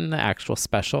give in the actual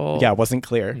special Yeah, wasn't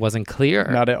clear. wasn't clear.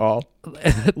 Not at all.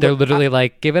 They're literally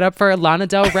like, give it up for Lana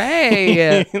Del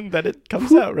Rey. That it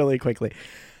comes out really quickly.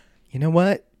 You know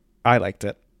what? I liked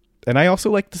it. And I also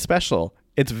liked the special.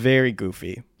 It's very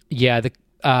goofy. Yeah, the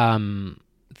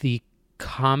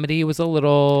comedy was a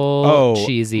little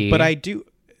cheesy. But I do.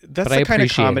 That's But I the kind of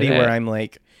appreciated comedy it. where I'm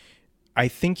like, I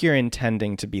think you're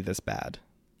intending to be this bad.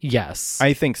 Yes.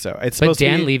 I think so. It's but supposed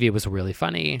Dan to be, Levy was really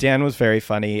funny. Dan was very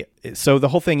funny. So the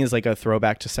whole thing is like a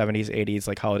throwback to 70s, 80s,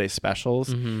 like holiday specials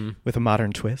Mm-hmm. with a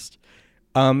modern twist.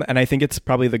 And I think it's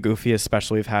probably the goofiest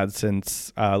special we've had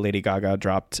since Lady Gaga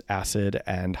dropped acid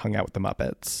and hung out with the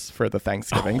Muppets for the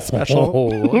Thanksgiving special.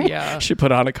 Oh, yeah. She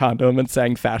put on a condom and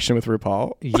sang Fashion with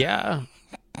RuPaul. Yeah.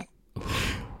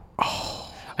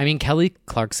 I mean, Kelly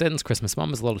Clarkson's Christmas Mom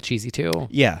was a little cheesy too.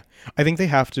 Yeah. I think they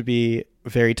have to be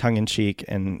very tongue-in-cheek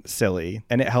and silly.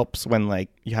 And it helps when like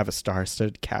you have a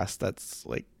star-studded cast that's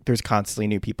like there's constantly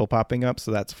new people popping up, so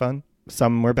that's fun.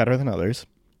 Some were better than others.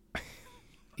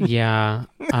 Yeah.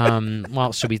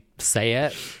 Well, should we say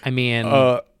it? I mean,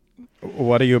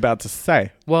 What are you about to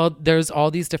say? well, there's all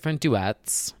these different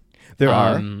duets. There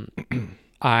are.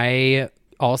 I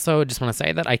also just want to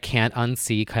say that I can't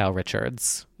unsee Kyle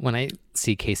Richards when I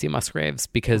see Casey Musgraves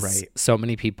because Right. so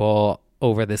many people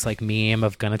over this like meme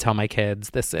of gonna tell my kids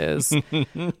this is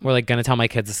we're like gonna tell my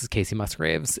kids this is Casey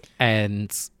Musgraves,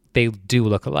 and they do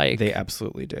look alike. They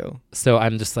absolutely do. So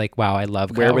I'm just like, wow, I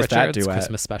love Where Kyle was that Richards' duet?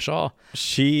 Christmas special.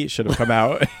 She should have come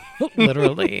out.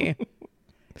 Literally.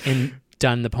 And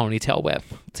done the ponytail whip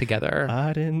together.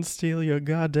 I didn't steal your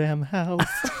goddamn house.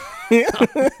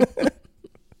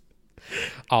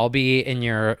 I'll be in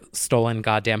your stolen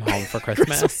goddamn home for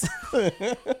Christmas.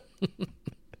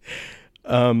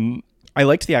 I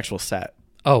liked the actual set.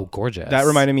 Oh, gorgeous. That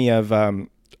reminded me of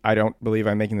I don't believe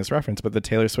I'm making this reference, but the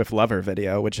Taylor Swift Lover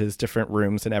video, which is different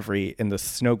rooms in the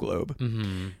snow globe.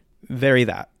 Mm-hmm. Very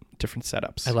different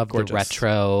setups. I love Gorgeous. the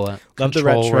retro. Love the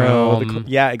control retro. room.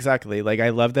 Yeah, exactly. Like I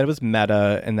love that it was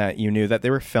meta and that you knew that they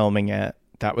were filming it.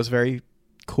 That was very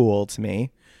cool to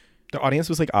me. The audience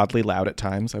was like oddly loud at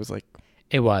times. I was like,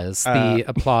 It was. The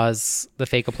applause, the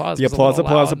fake applause. the was a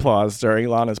applause little loud. during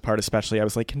Lana's part, especially. I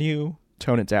was like, can you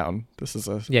tone it down? This is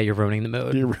a Yeah, you're ruining the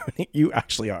mood. you're ruining, you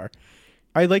actually are.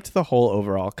 I liked the whole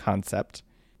overall concept.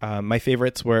 My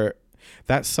favorites were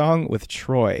that song with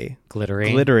Troy,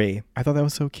 Glittery. I thought that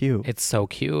was so cute. It's so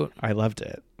cute. I loved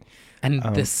it. And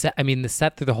the set, the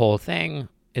set through the whole thing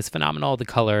is phenomenal. The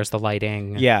colors, the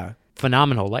lighting. Yeah,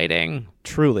 Phenomenal lighting.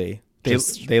 truly.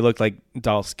 They look like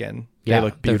doll skin. Yeah, They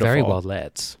look beautiful. they're very well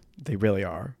lit. They really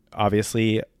are.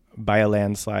 Obviously, by a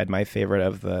landslide, my favorite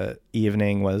of the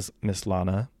evening was Miss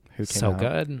Lana, who came So out.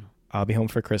 good. I'll Be Home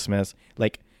for Christmas.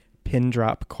 Like pin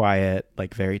drop quiet,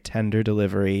 like very tender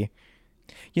delivery.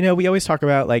 You know, we always talk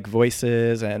about like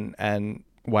voices and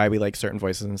why we like certain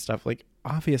voices and stuff. Like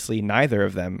obviously neither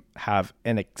of them have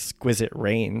an exquisite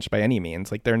range by any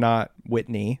means. Like they're not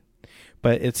Whitney,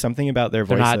 but it's something about their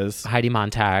They're voices. not Heidi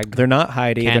Montag. They're not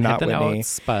Heidi. Can't They're not hit the Whitney.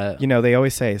 notes, but You know, they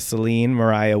always say Celine,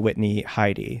 Mariah, Whitney,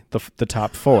 Heidi, the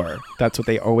top four. That's what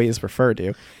they always refer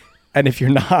to. And if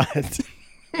you're not,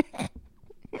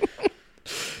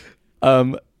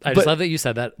 I just love that you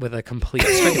said that with a complete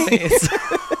straight face.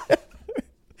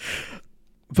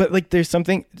 but like there's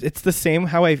something, it's the same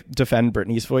how I defend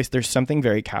Britney's voice. There's something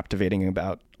very captivating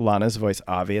about Lana's voice,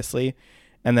 obviously.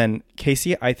 And then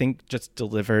Casey, I think, just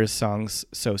delivers songs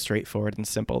so straightforward and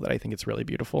simple that I think it's really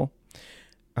beautiful.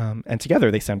 And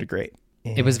together they sounded great.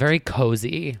 It was very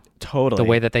cozy. Totally. The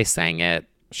way that they sang it.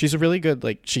 She's a really good,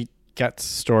 like, she gets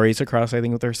stories across, I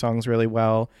think, with her songs really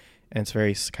well. And it's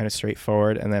very kind of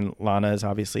straightforward. And then Lana is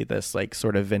obviously this, like,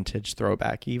 sort of vintage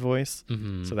throwbacky voice.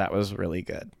 Mm-hmm. So that was really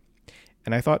good.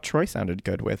 And I thought Troy sounded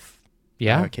good with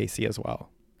Casey as well.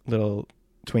 Little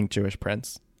twink Jewish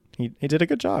prince. He did a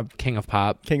good job. King of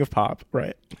Pop. King of Pop,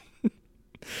 right.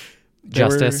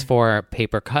 Justice for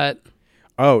Paper Cut.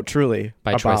 Oh, truly.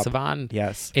 by A Troye bop. Sivan.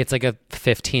 Yes. It's like a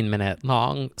 15-minute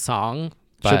long song.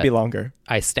 Should but be longer.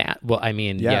 I stand. Well, I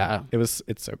mean, yeah. It's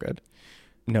so good.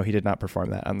 No, he did not perform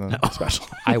that on the special.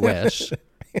 I wish.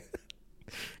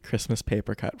 Christmas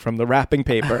paper cut from the wrapping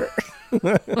paper.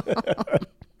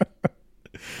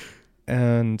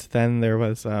 And then there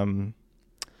was there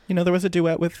was a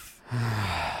duet with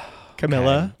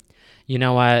Camilla. Okay. You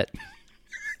know what?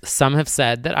 Some have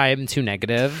said that I am too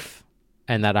negative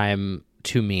and that I am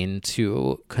too mean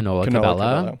to Canola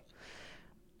Cabello.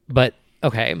 But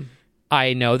okay,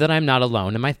 I know that I'm not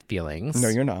alone in my feelings. No,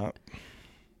 you're not.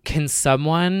 Can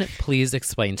someone please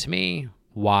explain to me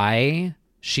why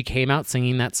she came out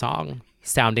singing that song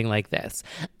sounding like this?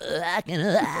 Walking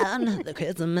around the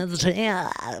Christmas tree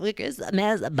with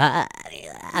Christmas party.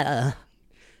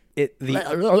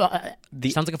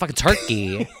 Sounds like a fucking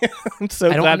turkey. I'm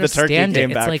so I don't glad the turkey understand came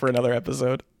it. It's back like- for another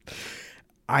episode.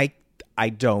 I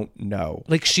don't know.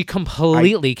 Like she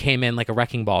completely came in like a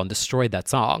wrecking ball and destroyed that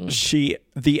song.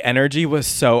 The energy was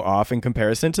so off in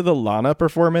comparison to the Lana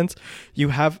performance.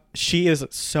 She is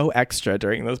so extra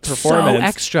during those performances. So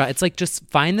extra. It's like just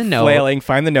find the note, Flailing,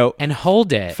 find the note, and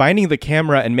hold it. finding the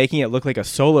camera and making it look like a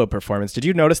solo performance. Did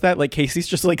you notice that? Like Casey's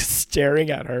just like staring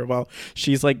at her while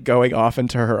she's like going off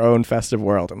into her own festive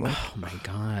world. I'm like, Oh my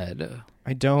God.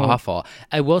 I don't. Awful.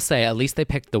 I will say, at least they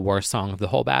picked the worst song of the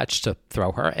whole batch to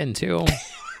throw her into.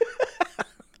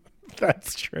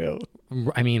 That's true.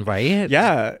 I mean, right?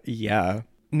 Yeah.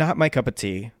 Not my cup of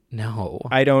tea. No.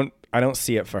 I don't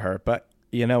see it for her. But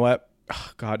you know what?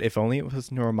 Oh, God, if only it was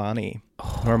Normani.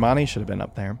 Normani should have been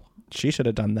up there. She should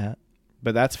have done that.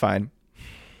 But that's fine.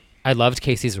 I loved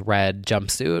Casey's red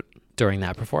jumpsuit during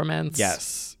that performance.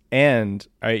 Yes. And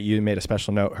you made a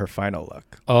special note, her final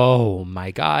look. Oh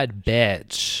my God,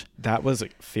 bitch. That was a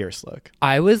fierce look.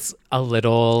 I was a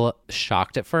little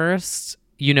shocked at first.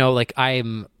 You know, like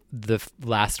I'm the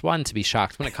last one to be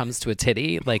shocked when it comes to a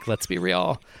titty. Like, let's be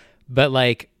real. But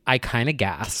like, I kind of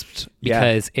gasped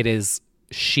because it is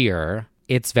sheer.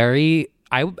 It's very,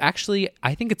 I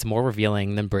think it's more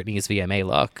revealing than Britney's VMA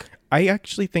look. I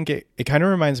actually think it kind of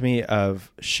reminds me of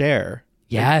Cher.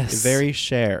 Yes. Like, very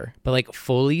Cher. But like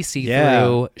fully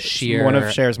see-through, sheer. One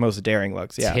of Cher's most daring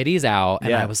looks. Yeah. Titties out. And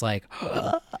Yeah. I was like,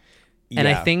 and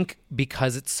I think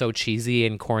because it's so cheesy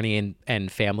and corny and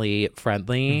family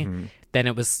friendly, then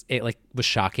it was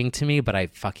shocking to me, but I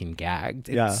fucking gagged.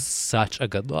 It's such a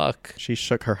good look. She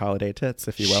shook her holiday tits,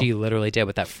 if you will. She literally did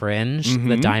with that fringe,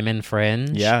 the diamond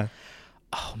fringe. Yeah.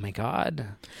 Oh my God.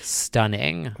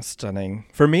 Stunning. Stunning.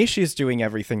 For me, she's doing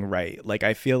everything right. Like,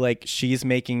 I feel like she's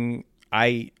making...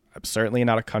 I'm certainly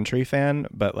not a country fan,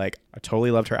 but like I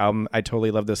totally loved her album. I totally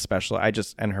love this special.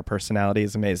 And her personality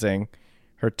is amazing.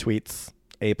 Her tweets,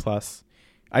 A+.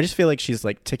 I just feel like she's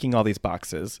like ticking all these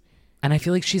boxes. And I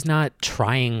feel like she's not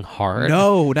trying hard.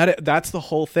 No, that's the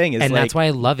whole thing. And that's why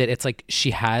I love it. It's like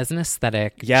she has an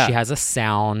aesthetic. Yeah. She has a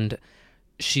sound.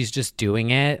 She's just doing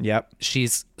it. Yep.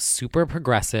 She's super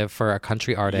progressive for a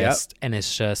country artist. And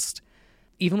it's just...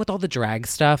 Even with all the drag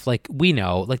stuff, like we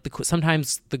know, like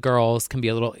sometimes the girls can be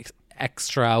a little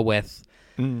extra with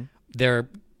their,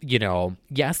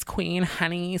 yes, queen,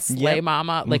 honey, slay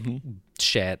mama, like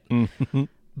shit.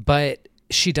 But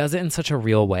she does it in such a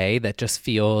real way that just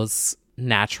feels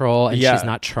natural, and she's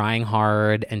not trying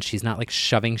hard, and she's not like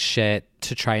shoving shit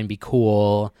to try and be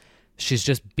cool. She's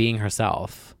just being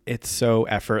herself. It's so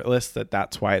effortless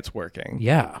that's why it's working.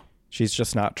 Yeah. She's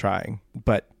just not trying,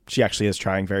 but she actually is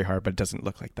trying very hard, but it doesn't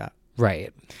look like that.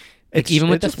 Right. Like even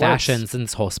it with the just works. fashions and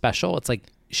this whole special, it's like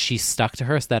she stuck to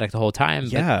her aesthetic the whole time.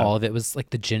 Yeah. But all of it was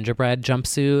like the gingerbread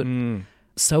jumpsuit.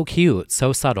 So cute,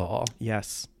 so subtle.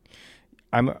 Yes.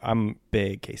 I'm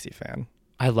big Casey fan.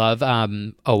 I love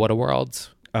Oh What a World.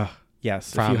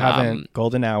 Yes. From, if you haven't,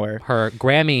 Golden Hour. Her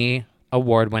Grammy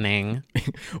award winning.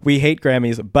 We hate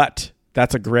Grammys, but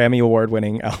that's a Grammy award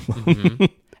winning album.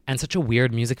 And such a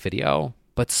weird music video,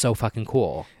 but so fucking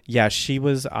cool. Yeah, she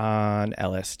was on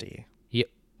LSD. Yeah,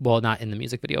 well, not in the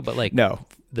music video, but like No.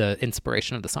 the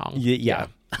inspiration of the song. Yeah.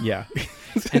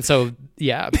 And so,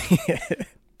 yeah.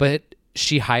 But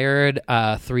she hired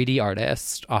a 3D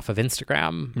artist off of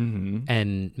Instagram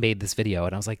and made this video.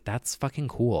 And I was like, that's fucking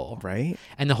cool. Right?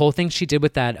 And the whole thing she did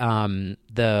with that,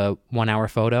 the 1 hour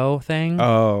photo thing.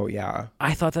 Oh, yeah.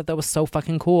 I thought that was so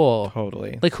fucking cool.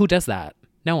 Totally. Like, who does that?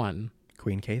 No one.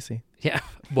 Queen Casey. Yeah.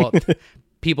 Well,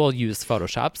 people use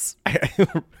Photoshops,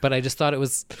 but I just thought it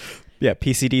was... Yeah,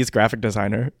 PCD's graphic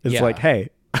designer is Yeah. like, hey.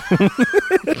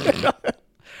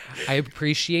 I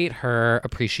appreciate her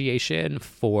appreciation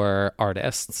for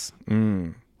artists.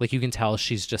 Like, you can tell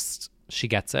she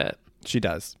gets it. She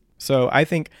does. So I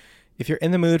think if you're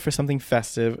in the mood for something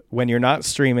festive, when you're not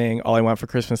streaming All I Want for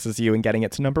Christmas Is You and getting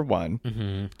it to number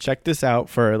one, check this out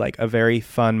for like a very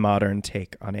fun, modern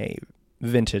take on a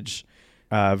vintage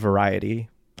variety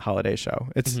holiday show.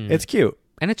 It's cute.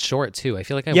 And it's short too. I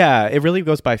feel like yeah, it really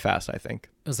goes by fast, I think.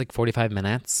 It was like 45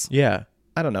 minutes. Yeah.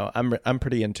 I don't know. I'm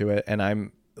pretty into it, and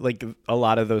I'm like a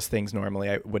lot of those things normally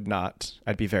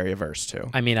I'd be very averse to.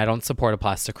 I mean, I don't support a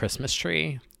plastic Christmas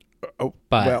tree. Oh,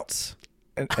 but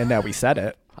well, and now we said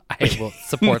it. I will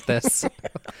support this.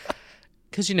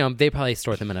 Because, they probably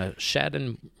store them in a shed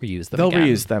and reuse them. They'll again.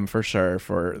 reuse them for sure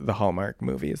for the Hallmark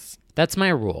movies. That's my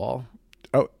rule.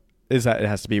 Oh, is that it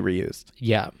has to be reused?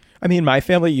 Yeah. I mean, my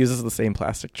family uses the same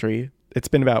plastic tree. It's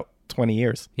been about 20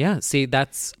 years. Yeah. See,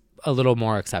 that's a little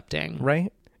more accepting.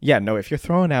 Right? Yeah, no, if you're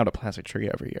throwing out a plastic tree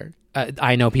every year.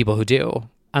 I know people who do.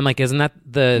 I'm like, isn't that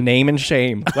the... Name and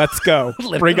shame. Let's go.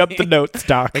 Bring up the notes,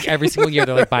 Doc. Like every single year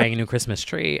they're like buying a new Christmas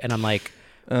tree. And I'm like,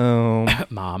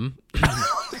 Mom.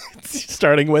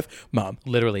 Starting with Mom.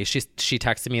 Literally, she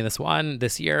texted me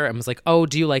this year and was like, oh,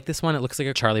 do you like this one? It looks like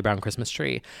a Charlie Brown Christmas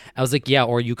tree. I was like, yeah,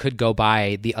 or you could go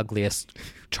buy the ugliest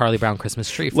Charlie Brown Christmas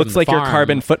tree from Looks the like farm. your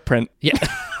carbon footprint. Yeah.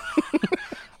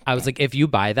 I was like, if you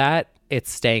buy that,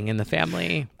 it's staying in the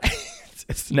family.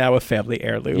 It's now a family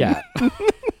heirloom. Yeah.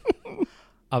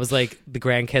 I was like, the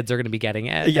grandkids are going to be getting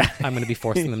it. Yeah. I'm going to be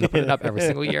forcing them to put it up every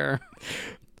single year.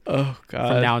 Oh, God.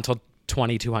 From now until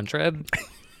 2200.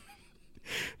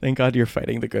 Thank God you're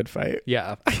fighting the good fight.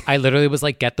 Yeah. I literally was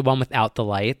like, get the one without the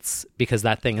lights because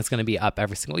that thing is going to be up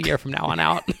every single year from now on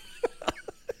out.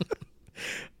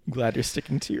 I'm glad you're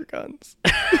sticking to your guns.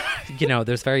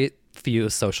 There's very few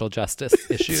social justice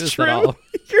issues true. at all.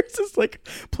 Yours is like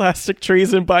plastic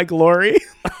trees and by glory.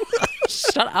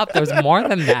 Shut up. There's more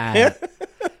than that.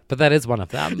 But that is one of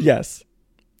them. Yes.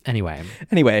 Anyway.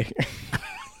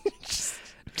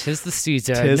 Tis the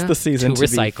season. Tis the season to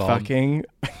recycle. Be fucking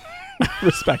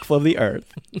respectful of the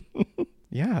earth.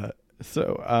 Yeah.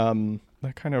 So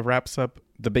that kind of wraps up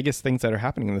the biggest things that are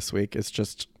happening this week. Is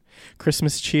just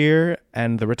Christmas cheer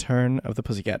and the return of the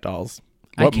Pussycat Dolls.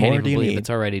 What I can't more even do you believe need? it's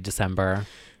already December.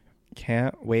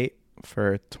 Can't wait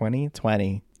for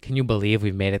 2020. Can you believe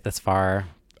we've made it this far?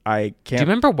 I can't. Do you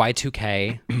remember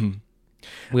Y2K?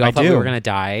 We all thought we were going to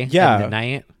die at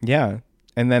midnight. Yeah.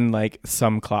 And then like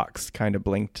some clocks kind of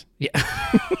blinked. Yeah.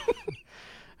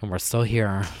 And we're still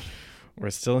here.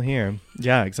 We're still here.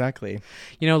 Yeah, exactly.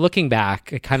 Looking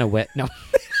back, it kind of no.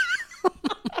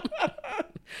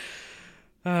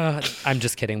 I'm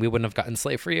just kidding. We wouldn't have gotten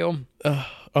Slave for You.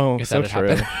 Oh, if so that true.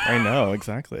 had happened. I know,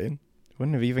 exactly.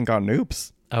 Wouldn't have even gotten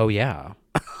Oops. Oh, yeah.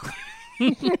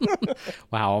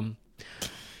 Wow.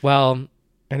 Well,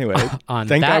 anyway, on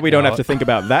thank that God we don't have note- to think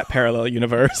about that parallel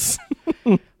universe.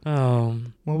 Oh.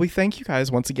 Well, we thank you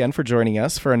guys once again for joining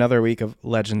us for another week of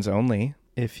Legends Only.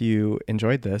 If you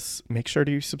enjoyed this, make sure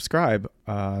to subscribe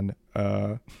on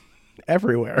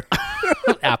everywhere.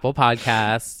 Apple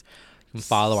Podcasts. You can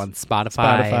follow on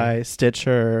Spotify.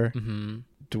 Stitcher,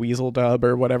 Dweezil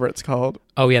or whatever it's called.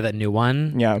 Oh, yeah, that new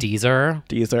one. Yeah.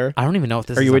 Deezer. I don't even know if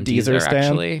this Are is you on a Deezer stan?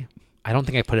 actually. I don't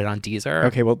think I put it on Deezer.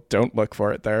 Okay, well, don't look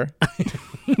for it there.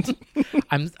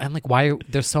 I'm like, why?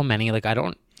 There's so many. Like,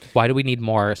 why do we need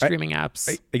more streaming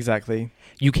apps? Exactly.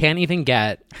 You can't even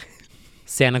get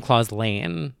Santa Claus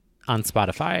Lane on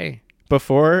Spotify.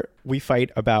 Before we fight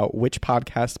about which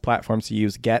podcast platforms to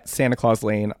use, get Santa Claus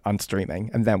Lane on streaming,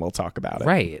 and then we'll talk about it.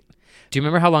 Right. Do you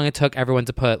remember how long it took everyone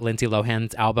to put Lindsay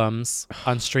Lohan's albums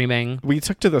on streaming? We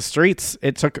took to the streets.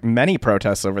 It took many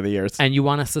protests over the years. And you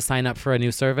want us to sign up for a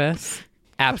new service?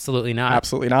 Absolutely not.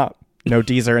 Absolutely not. No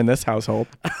Deezer in this household.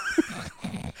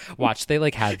 Watch, they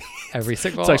had every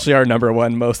single... It's actually our number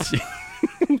one most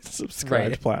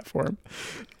subscribed platform.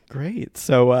 Great.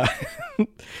 So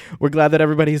we're glad that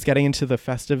everybody's getting into the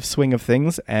festive swing of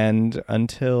things. And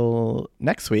until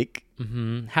next week.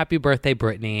 Mm-hmm. Happy birthday,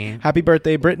 Brittany. Happy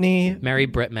birthday, Brittany. Merry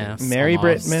Britmas. Merry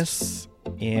Britmas.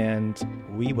 And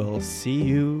we will see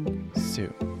you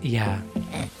soon. Yeah.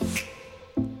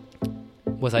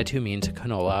 Was I too mean to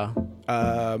Canola?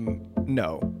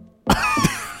 No.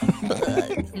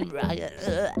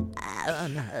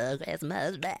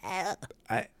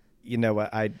 You know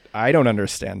what? I don't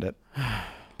understand it.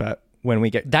 But when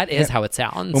we get that is how it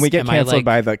sounds. When we get canceled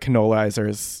by the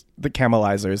canolizers, the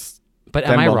camelizers. But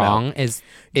am I wrong? Know. Is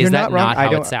that not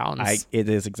how it sounds? It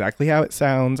is exactly how it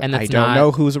sounds. And I don't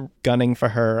know who's gunning for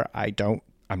her.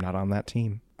 I'm not on that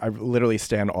team. I literally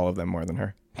stand all of them more than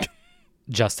her.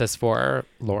 Justice for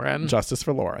Lauren. Justice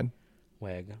for Lauren.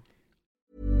 Wig.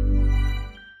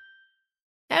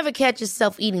 Ever catch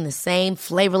yourself eating the same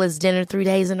flavorless dinner 3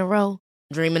 days in a row?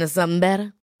 Dreaming of something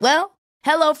better? Well,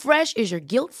 HelloFresh is your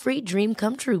guilt-free dream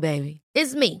come true, baby.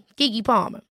 It's me, Keke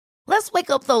Palmer. Let's wake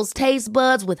up those taste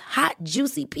buds with hot,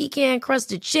 juicy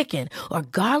pecan-crusted chicken or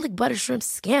garlic butter shrimp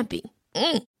scampi.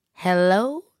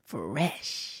 Hello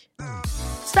Fresh.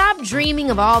 Stop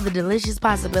dreaming of all the delicious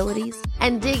possibilities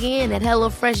and dig in at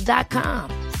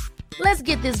HelloFresh.com. Let's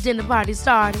get this dinner party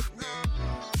started.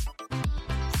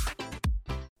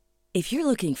 If you're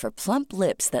looking for plump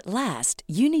lips that last,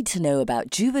 you need to know about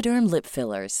Juvederm lip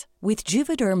fillers. With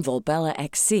Juvederm Volbella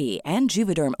XC and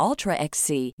Juvederm Ultra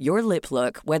XC, your lip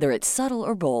look, whether it's subtle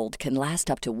or bold, can last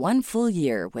up to 1 full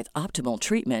year with optimal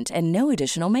treatment and no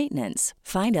additional maintenance.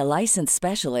 Find a licensed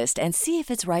specialist and see if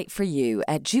it's right for you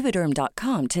at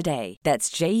Juvederm.com today.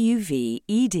 That's JUVEDERM.com.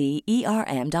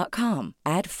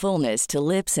 Add fullness to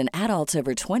lips in adults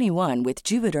over 21 with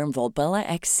Juvederm Volbella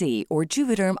XC or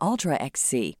Juvederm Ultra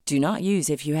XC. Do not use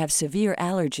if you have severe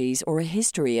allergies or a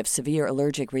history of severe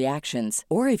allergic reactions,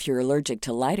 or if you're allergic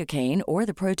to lidocaine or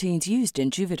the proteins used in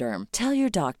Juvederm. Tell your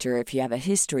doctor if you have a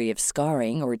history of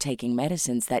scarring or taking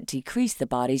medicines that decrease the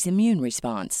body's immune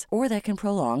response or that can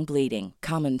prolong bleeding.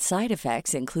 Common side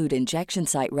effects include injection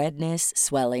site redness,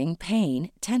 swelling, pain,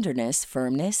 tenderness,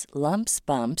 firmness, lumps,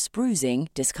 bumps, bruising,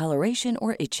 discoloration,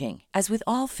 or itching. As with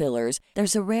all fillers,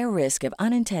 there's a rare risk of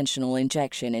unintentional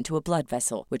injection into a blood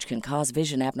vessel, which can cause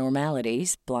vision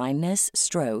abnormalities, blindness,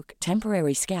 stroke,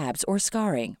 temporary scabs, or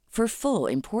scarring. For full,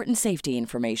 important safety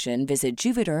information, visit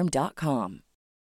Juvederm.com.